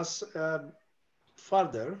 2-ANAs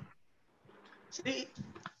further. See,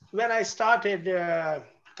 when I started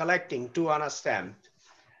collecting 2-ANA stamp,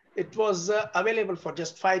 it was available for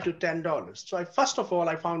just $5 to $10. So first of all,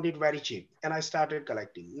 I found it very cheap and I started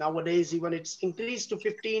collecting. Nowadays, even it's increased to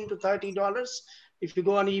 $15 to $30. If you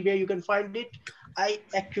go on eBay, you can find it. I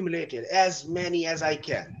accumulated as many as I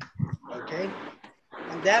can, okay?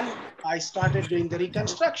 And then I started doing the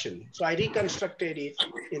reconstruction. So I reconstructed it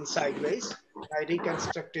in sideways. I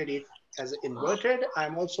reconstructed it as inverted.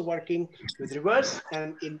 I'm also working with reverse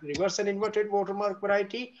and in reverse and inverted watermark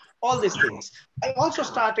variety, all these things. I also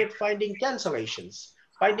started finding cancellations,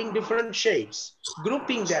 finding different shapes,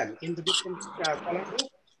 grouping them in the different color group.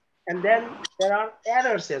 And then there are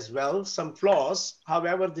errors as well, some flaws.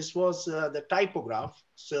 However, this was the typograph,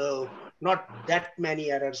 so not that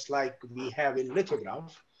many errors like we have in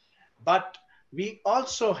lithograph. But we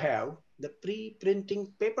also have the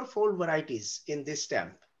pre-printing paper fold varieties in this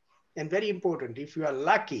stamp. And very important, if you are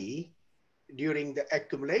lucky during the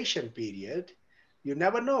accumulation period, you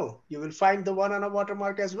never know, you will find the one on a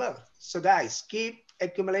watermark as well. So guys, keep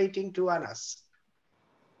accumulating to Anas.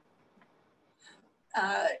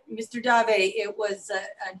 Mr. Dave, it was,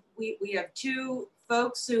 we have two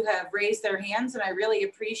folks who have raised their hands, and I really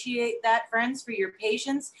appreciate that, friends, for your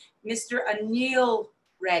patience. Mr. Anil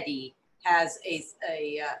Reddy has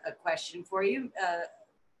a question for you.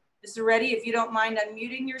 Mr. Reddy, if you don't mind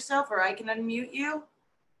unmuting yourself, or I can unmute you.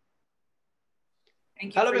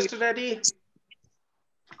 Thank you. Hello, Mr. Reddy.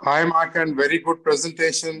 Hi, Markand. Very good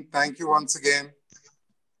presentation. Thank you once again.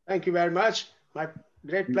 Thank you very much. My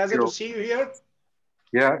great pleasure to see you here.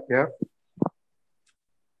 Yeah, yeah.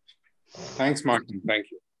 Thanks, Markand.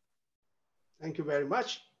 Thank you. Thank you very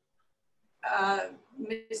much.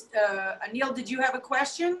 Anil, did you have a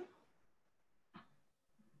question?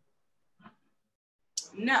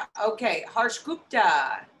 No. Okay. Harsh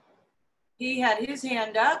Gupta. He had his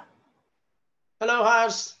hand up. Hello,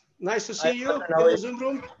 Harsh. Nice to see you in the Zoom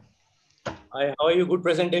room. Hi, how are you? Good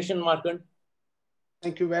presentation, Markand.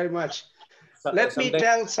 Thank you very much. Let me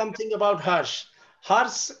tell something about Harsh.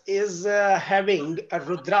 Harsh is having a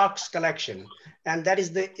Rudraksh collection, and that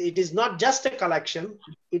is it is not just a collection,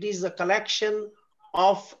 it is a collection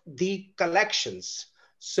of the collections.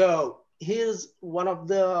 So he is one of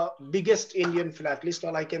the biggest Indian philatelists,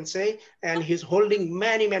 all I can say, and he's holding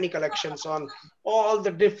many, many collections on all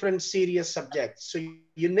the different serious subjects. So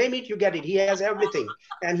you name it, you get it. He has everything,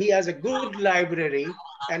 and he has a good library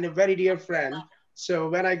and a very dear friend. So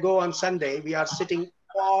when I go on Sunday, we are sitting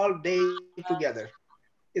all day together.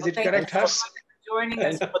 Is it correct, Harsh? Joining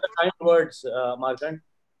us. Thanks for the kind words, Markand.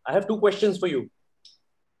 I have two questions for you.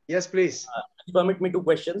 Yes, please. Permit me two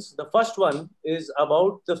questions. The first one is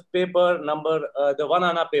about the paper number, the 1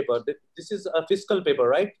 Anna paper. This is a fiscal paper,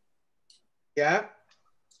 right? Yeah.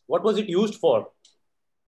 What was it used for?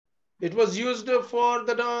 It was used for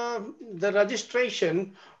the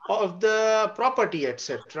registration of the property,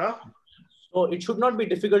 etc. So it should not be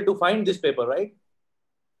difficult to find this paper, right?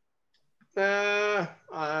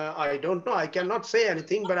 I don't know. I cannot say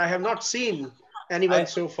anything, but I have not seen anyone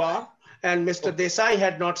so far. And Mr. Desai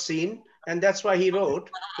had not seen. And that's why he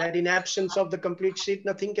wrote that in absence of the complete sheet,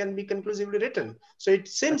 nothing can be conclusively written. So it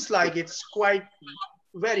seems like it's quite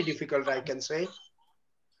very difficult, I can say.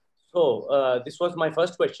 So this was my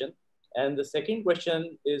first question. And the second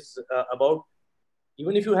question is about,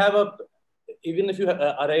 even if you have a, even if you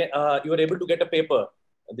you are able to get a paper,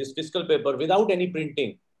 this fiscal paper without any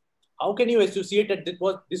printing, how can you associate that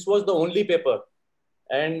this was the only paper,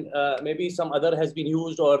 and maybe some other has been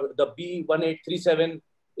used, or the B1837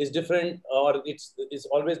 is different, or it's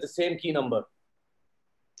always the same key number?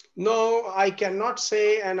 No, I cannot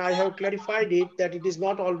say, and I have clarified it, that it is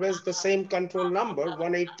not always the same control number,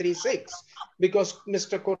 1836, because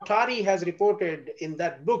Mr. Kothari has reported in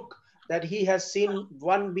that book that he has seen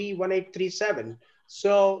 1B1837.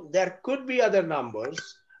 So there could be other numbers,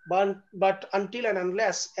 but until and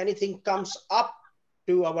unless anything comes up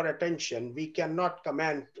to our attention, we cannot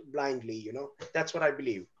comment blindly, you know. That's what I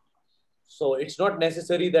believe. So it's not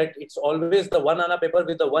necessary that it's always the 1 Anna paper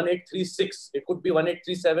with the 1836. It could be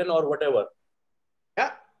 1837 or whatever.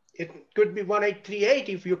 Yeah, it could be 1838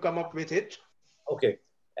 if you come up with it. Okay.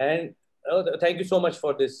 And thank you so much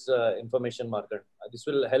for this information, Markand. This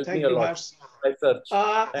will help me a lot.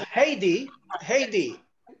 Heidi,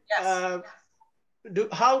 yes.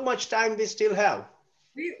 How much time we still have?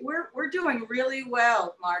 We're doing really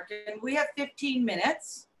well, Markand. We have 15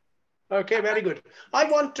 minutes. Okay, very good. I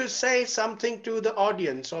want to say something to the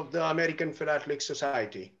audience of the American Philatelic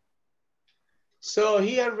Society. So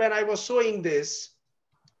here, when I was showing this,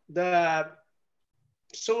 the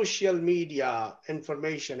social media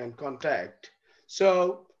information and contact.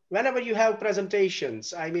 So whenever you have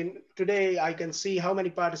presentations, I mean, today I can see how many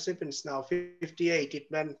participants now, 58. It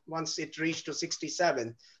went once it reached to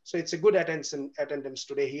 67. So it's a good attendance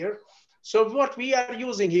today here. So what we are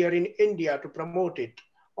using here in India to promote it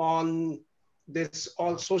on this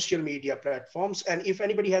all social media platforms. And if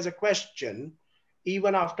anybody has a question,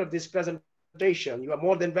 even after this presentation, you are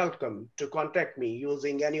more than welcome to contact me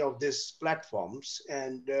using any of these platforms.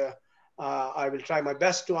 And I will try my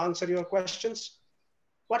best to answer your questions.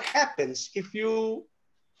 What happens if you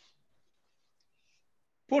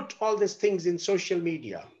put all these things in social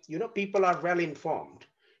media? You know, people are well informed.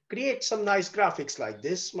 Create some nice graphics like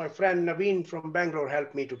this. My friend Naveen from Bangalore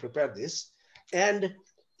helped me to prepare this. And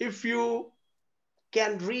if you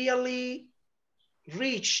can really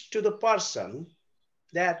reach to the person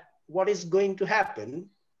that what is going to happen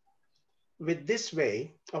with this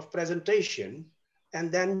way of presentation,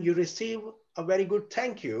 and then you receive a very good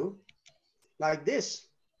thank you like this.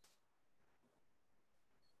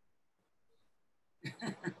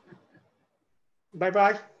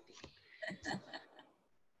 Bye-bye.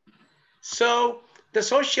 So the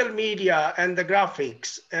social media and the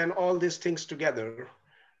graphics and all these things together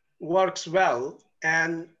works well,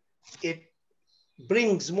 and it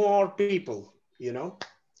brings more people, you know.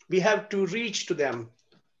 We have to reach to them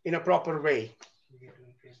in a proper way.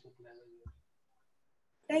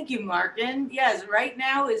 Thank you, Markand. Yes, right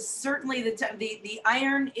now is certainly the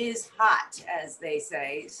iron is hot, as they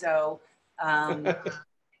say. So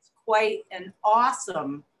it's quite an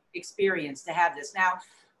awesome experience to have this. Now,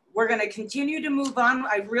 we're going to continue to move on.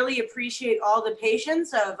 I really appreciate all the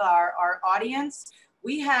patience of our audience.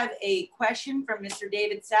 We have a question from Mr.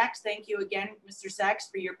 David Sachs. Thank you again, Mr. Sachs,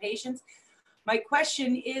 for your patience. My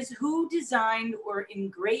question is, who designed or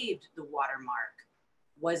engraved the watermark?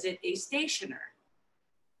 Was it a stationer?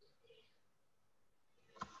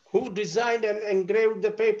 Who designed and engraved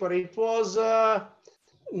the paper? It was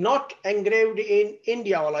not engraved in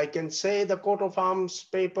India. All I can say, the coat of arms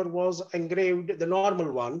paper was engraved, the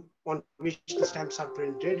normal one on which the stamps are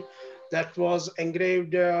printed, that was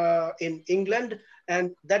engraved in England.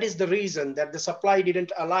 And that is the reason that the supply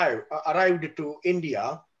didn't arrive to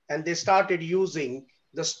India, and they started using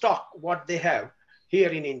the stock, what they have here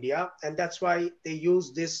in India. And that's why they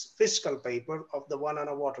use this fiscal paper of the one on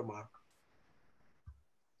a watermark.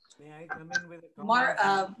 May I come in with a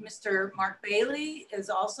comment? Mr. Mark Bailey has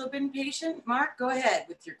also been patient. Mark, go ahead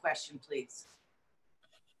with your question, please.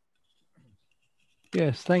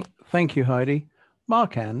 Yes, thank you, Heidi.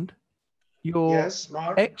 Markand, your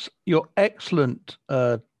excellent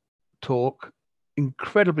talk,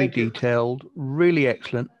 incredibly detailed, really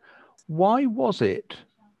excellent. Why was it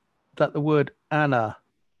that the word Anna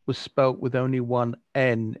was spelt with only one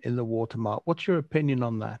N in the watermark? What's your opinion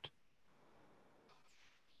on that?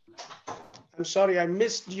 I'm sorry, I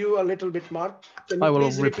missed you a little bit, Mark. I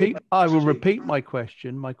will repeat my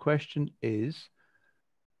question. My question is,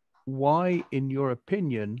 why, in your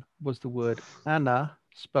opinion, was the word Anna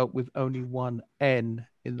spelt with only one N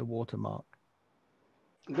in the watermark?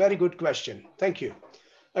 Very good question. Thank you.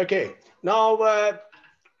 Okay, now,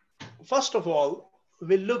 first of all,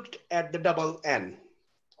 we looked at the double N,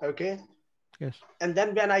 okay? Yes. And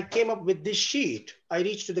then when I came up with this sheet, I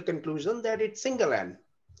reached to the conclusion that it's single N.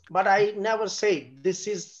 But I never said this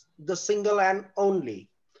is the single N only.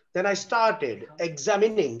 Then I started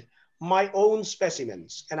examining my own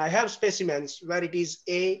specimens, and I have specimens where it is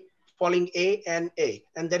A following A, and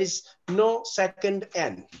there is no second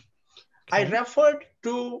N. Okay. I referred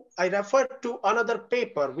to another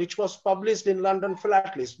paper which was published in London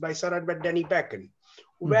Philatelist by Sir Edward Denny Bacon,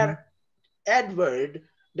 where Edward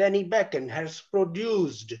Denny Bacon has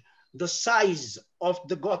produced the size of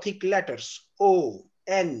the Gothic letters O,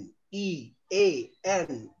 N, E, A,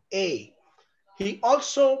 N, A. He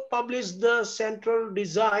also published the central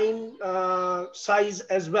design size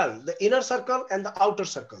as well, the inner circle and the outer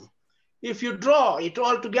circle. If you draw it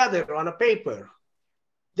all together on a paper,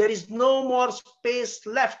 there is no more space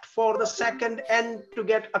left for the second N to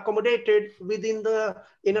get accommodated within the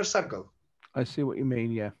inner circle. I see what you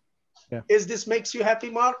mean, yeah. Is this makes you happy,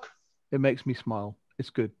 Mark? It makes me smile. It's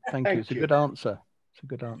good. Thank you. It's a good answer. It's a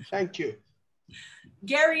good answer. Thank you.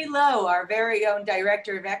 Gary Lowe, our very own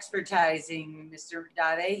Director of Expertising, Mr.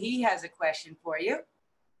 Dade, he has a question for you.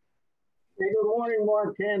 Hey, good morning,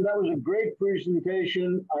 Markand. That was a great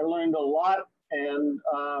presentation. I learned a lot and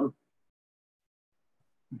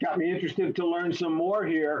got me interested to learn some more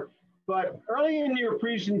here. But early in your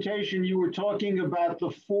presentation, you were talking about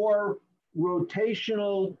the 4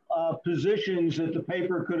 rotational positions that the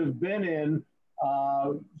paper could have been in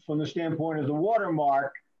from the standpoint of the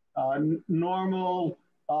watermark. Normal,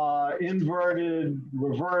 inverted,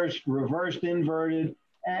 reversed, reversed, inverted,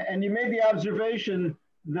 and you made the observation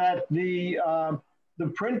that the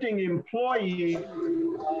printing employee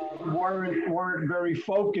weren't very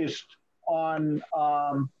focused on.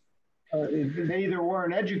 They either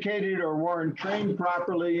weren't educated or weren't trained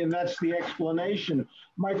properly, and that's the explanation.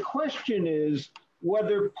 My question is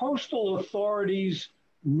whether postal authorities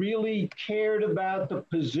really cared about the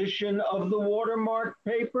position of the watermark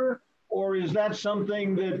paper, or is that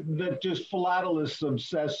something that just philatelists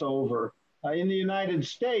obsess over? In the United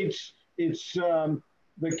States, it's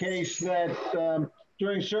the case that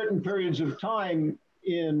during certain periods of time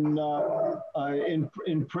in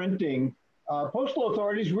printing, postal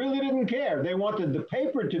authorities really didn't care. They wanted the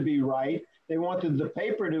paper to be right. They wanted the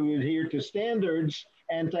paper to adhere to standards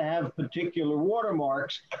and to have particular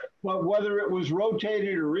watermarks. But whether it was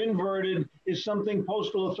rotated or inverted is something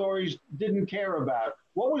postal authorities didn't care about.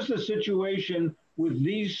 What was the situation with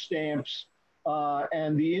these stamps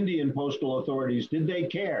and the Indian postal authorities? Did they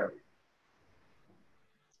care?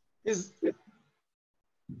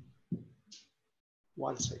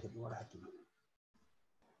 One second, what happened?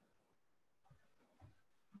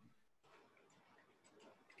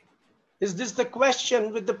 Is this the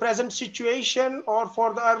question with the present situation or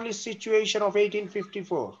for the early situation of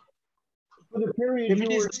 1854? For the period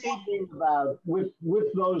you were talking about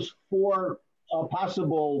with those four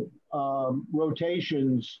possible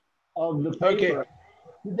rotations of the paper,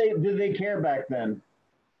 okay. Did they care back then?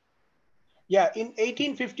 Yeah, in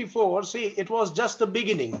 1854, see, it was just the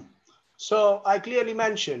beginning. So I clearly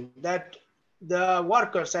mentioned that the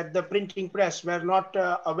workers at the printing press were not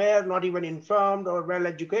aware, not even informed or well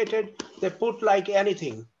educated. They put like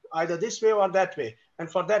anything, either this way or that way.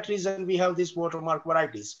 And for that reason, we have these watermark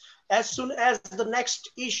varieties. As soon as the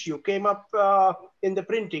next issue came up in the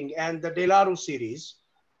printing and the De La Rue series,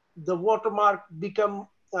 the watermark become,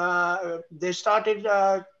 they started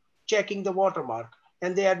checking the watermark,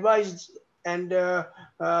 and they advised and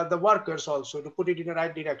the workers also to put it in the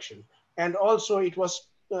right direction. And also it was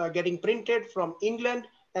getting printed from England,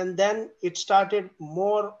 and then it started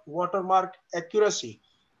more watermark accuracy.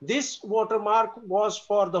 This watermark was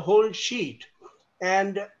for the whole sheet.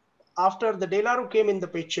 And after the De La Rue came in the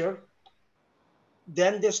picture,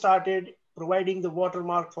 then they started providing the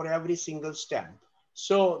watermark for every single stamp.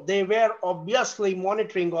 So they were obviously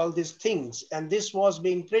monitoring all these things, and this was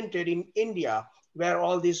being printed in India, where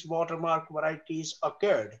all these watermark varieties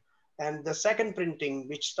occurred. And the second printing,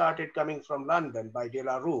 which started coming from London by De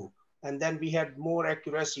La Rue, and then we had more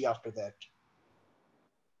accuracy after that.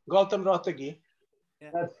 Gautam Rohtagi.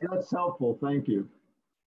 That's helpful, thank you.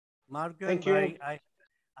 Markand, thank you.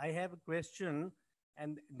 I have a question,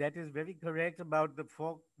 and that is very correct about the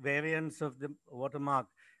four variants of the watermark.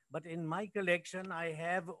 But in my collection, I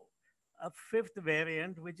have a fifth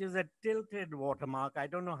variant, which is a tilted watermark. I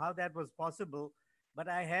don't know how that was possible, but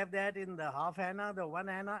I have that in the half anna, the 1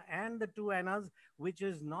 anna, and the 2 annas, which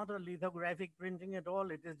is not a lithographic printing at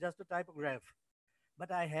all. It is just a typograph. But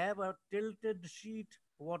I have a tilted sheet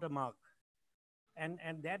watermark, and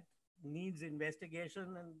that needs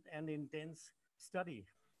investigation and intense study.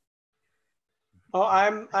 Oh,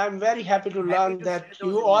 I'm very happy to learn that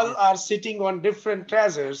you all are sitting on different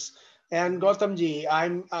treasures. And Gautamji,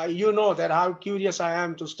 you know that how curious I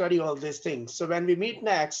am to study all these things. So when we meet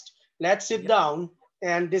next, let's sit down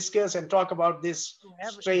and discuss and talk about these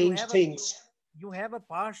strange things. You have a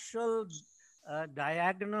partial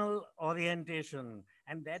diagonal orientation,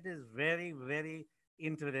 and that is very, very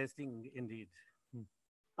interesting indeed.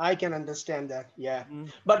 I can understand that, yeah.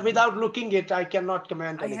 But without looking it, I cannot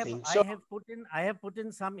comment anything. I have put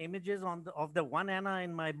in some images of the 1 anna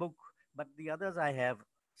in my book, but the others I have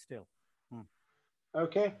still.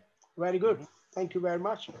 Okay, very good. Thank you very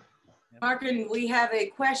much. Markand, we have a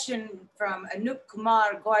question from Anup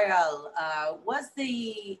Kumar Goyal. Was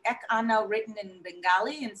the Ek Anna written in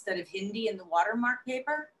Bengali instead of Hindi in the watermark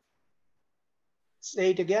paper?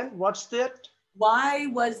 Say it again, what's that? Why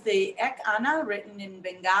was the Ek Anna written in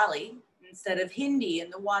Bengali instead of Hindi in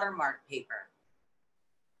the watermark paper?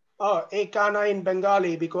 Oh, Ek Anna in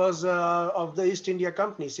Bengali because of the East India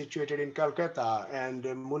Company situated in Calcutta, and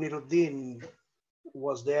Muniruddin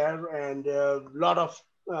was there, and a lot of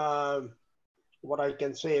what I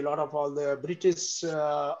can say, a lot of all the British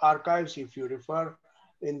archives, if you refer,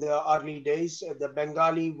 in the early days, the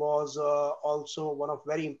Bengali was also one of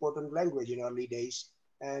very important language in early days,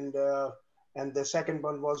 and the second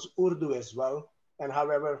one was Urdu as well. And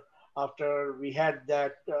however, after we had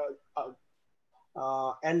that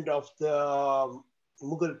end of the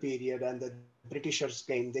Mughal period and the Britishers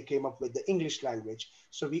came, they came up with the English language.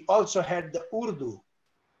 So we also had the Urdu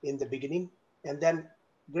in the beginning, and then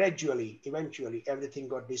gradually, eventually, everything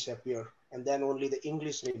got disappeared, and then only the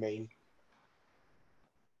English remained.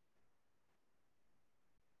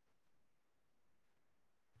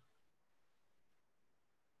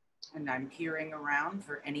 And I'm peering around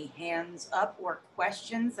for any hands up or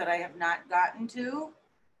questions that I have not gotten to.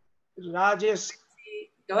 Rajesh,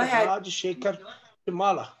 go ahead. Rajshekhar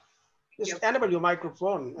Timala. Just enable your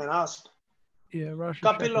microphone and ask. Yeah,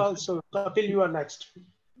 Kapil also. Kapil, you are next.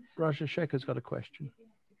 Raja Shekhar's got a question.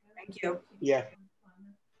 Thank you. Yeah.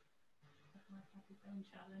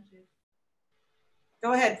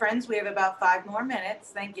 Go ahead, friends. We have about 5 more minutes.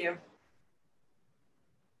 Thank you.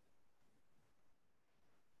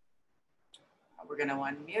 We're going to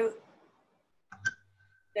unmute.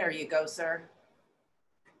 There you go, sir.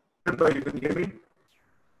 You can hear me?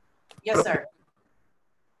 Yes, sir.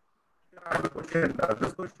 I have a question.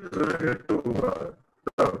 This question is related to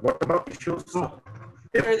the bottom-up issues.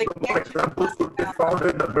 If the examples could be found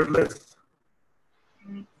in the grid list.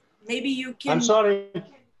 Maybe you can. I'm sorry.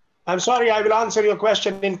 I'm sorry. I will answer your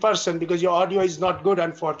question in person because your audio is not good,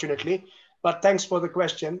 unfortunately. But thanks for the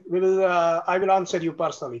question. We will. I will answer you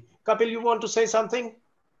personally. Kapil, you want to say something?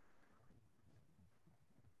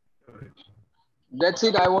 That's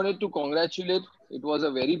it. I wanted to congratulate. It was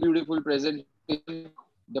a very beautiful presentation.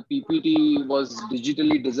 The PPT was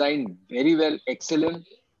digitally designed very well. Excellent.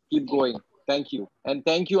 Keep going. Thank you. And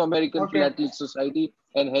thank you, American Philatelic Society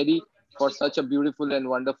and Hedy, for such a beautiful and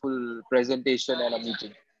wonderful presentation and a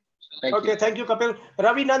meeting. Thank you. Thank you, Kapil.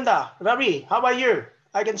 Ravi Nanda. Ravi, how are you?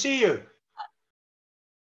 I can see you.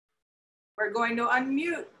 We're going to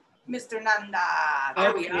unmute Mr. Nanda.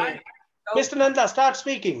 There we are. Mr. Nanda, start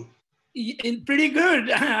speaking. Pretty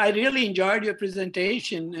good. I really enjoyed your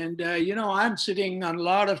presentation. And, you know, I'm sitting on a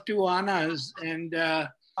lot of 2 Annas. And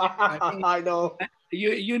I know.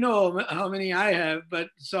 You know how many I have. But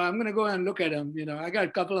so I'm going to go and look at them. You know, I got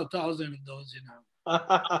a couple of thousand of those, you know.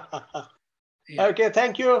 Yeah. Okay,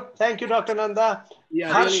 thank you. Thank you, Dr. Nanda.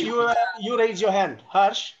 Yeah, Harsh, really. you raise your hand.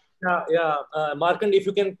 Harsh. Yeah. Markand, if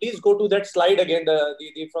you can please go to that slide again, the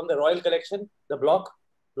from the Royal Collection, the block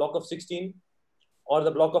of 16 or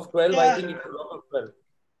the block of 12. Yeah. I think it's the block of 12.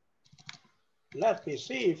 Let me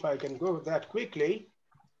see if I can go that quickly.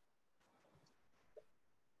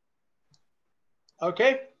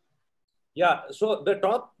 Okay. Yeah. So the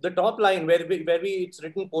top line where it's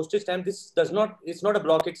written postage stamp. This does not. It's not a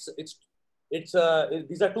block. These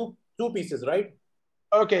are two pieces, right?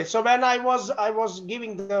 Okay, so when I was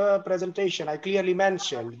giving the presentation, I clearly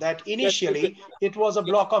mentioned that initially it was a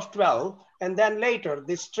block of 12, and then later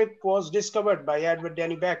this strip was discovered by Edward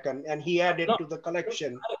Denny Bacon, and he added to the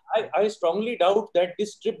collection. I strongly doubt that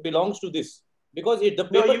this strip belongs to this because the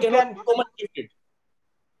paper cannot be so much shifted.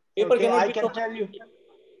 Paper cannot be so much.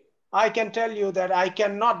 I can tell you that I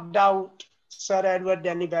cannot doubt Sir Edward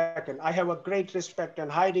Denny Bacon. I have a great respect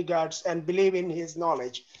and high regards and believe in his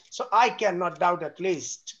knowledge. So I cannot doubt at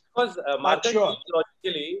least. Because Markand,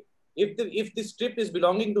 logically, if the strip is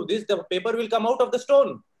belonging to this, the paper will come out of the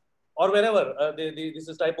stone or wherever. This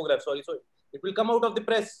is typograph, sorry. So it will come out of the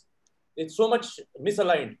press. It's so much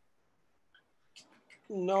misaligned.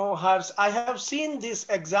 No, Harsh, I have seen this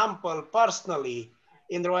example personally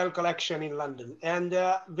in the Royal Collection in London and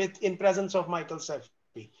in presence of Michael Seffi.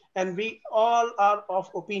 And we all are of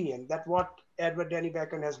opinion that what Edward Denny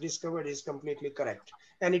Bacon has discovered is completely correct.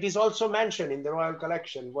 And it is also mentioned in the Royal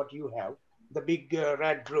Collection, what you have, the big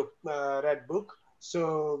red book.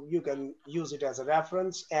 So you can use it as a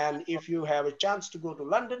reference. And if you have a chance to go to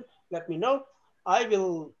London, let me know. I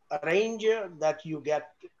will arrange that you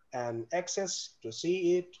get an access to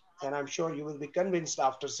see it. And I'm sure you will be convinced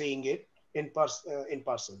after seeing it in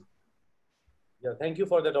person. Yeah, thank you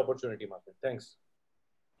for that opportunity, Markand. Thanks.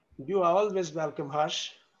 You are always welcome,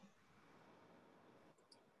 Harsh.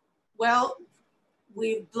 Well,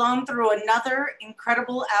 we've blown through another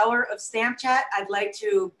incredible hour of Stamp Chat. I'd like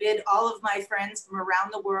to bid all of my friends from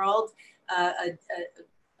around the world a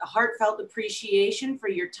heartfelt appreciation for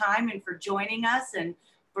your time and for joining us and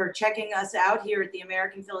for checking us out here at the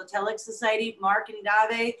American Philatelic Society. Mark and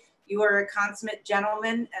Dave, you are a consummate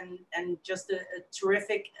gentleman and just a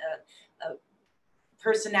terrific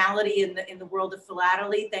personality in the world of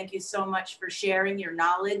philately. Thank you so much for sharing your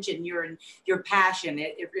knowledge and your passion.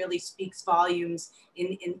 It really speaks volumes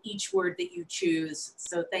in each word that you choose.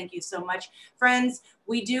 So thank you so much. Friends,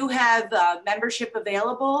 we do have membership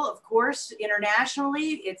available, of course,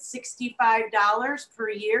 internationally. It's $65 per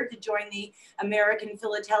year to join the American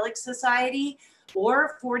Philatelic Society,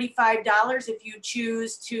 or $45 if you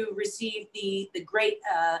choose to receive the great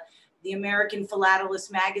the American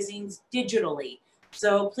Philatelist magazines digitally.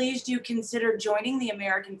 So please do consider joining the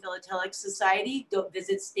American Philatelic Society. Go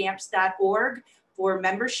visit stamps.org for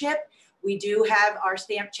membership. We do have our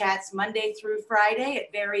Stamp Chats Monday through Friday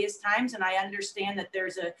at various times, and I understand that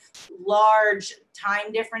there's a large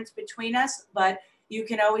time difference between us, but you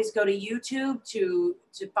can always go to YouTube to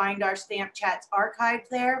find our Stamp Chats archived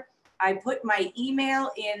there. I put my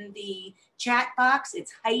email in the chat box.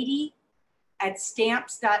 It's at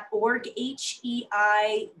stamps.org, HEIDI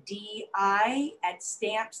at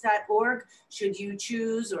stamps.org. Should you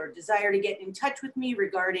choose or desire to get in touch with me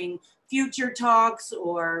regarding future talks,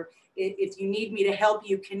 or if you need me to help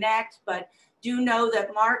you connect. But do know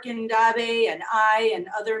that Markand and I and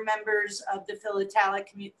other members of the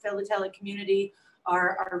philatelic community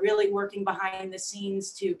are really working behind the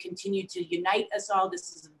scenes to continue to unite us all.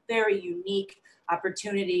 This is a very unique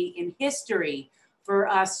opportunity in history for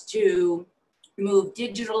us to move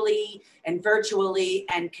digitally and virtually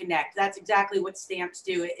and connect. That's exactly what stamps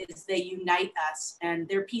do, is they unite us, and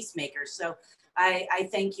they're peacemakers. So I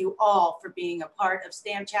thank you all for being a part of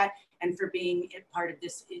Stamp Chat and for being a part of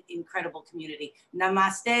this incredible community.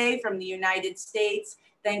 Namaste from the United States.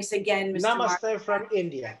 Thanks again, Mr. Namaste from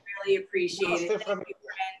India. Really appreciate it. Namaste from Thank you,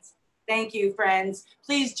 friends. Thank you, friends.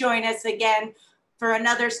 Please join us again for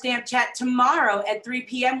another Stamp Chat tomorrow at 3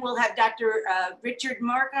 p.m. We'll have Dr. Richard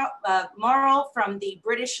Morrow from the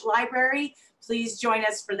British Library. Please join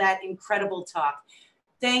us for that incredible talk.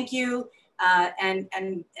 Thank you, and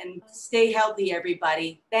stay healthy,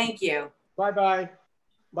 everybody. Thank you. Bye-bye.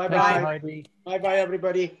 Bye-bye. Bye-bye,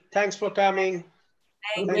 everybody. Thanks for coming.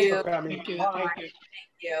 Thank Thanks you. for coming. Thank you. Bye. Thank you.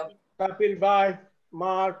 Thank you. Kapil, bye.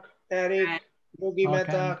 Mark, Eric, Yogi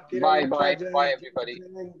Mehta, Bye, Kiran bye, Natarajan, bye, everybody.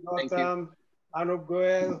 Gautam, Thank you. Anup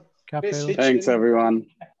Goel, Chris Kapil. Hitchin, Thanks, everyone.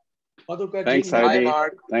 Madhukar Thanks, Ji. Heidi. Bye,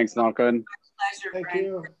 Mark. Thanks, Markand. Pleasure, Thank friend.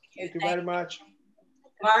 you. Thank you very much.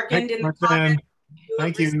 Markand in the Markand. comments, you have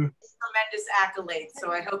Thank you. received tremendous accolades.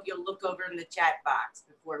 So I hope you'll look over in the chat box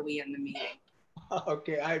before we end the meeting.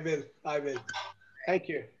 Okay, I will. Thank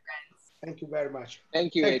you. Thank you very much.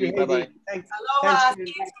 Thank you, Thank you, Eddie. Bye-bye. Heidi. Aloha. Thanks for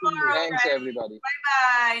See you inviting me. tomorrow, Thanks, friends. everybody.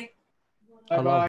 Bye-bye. Bye-bye.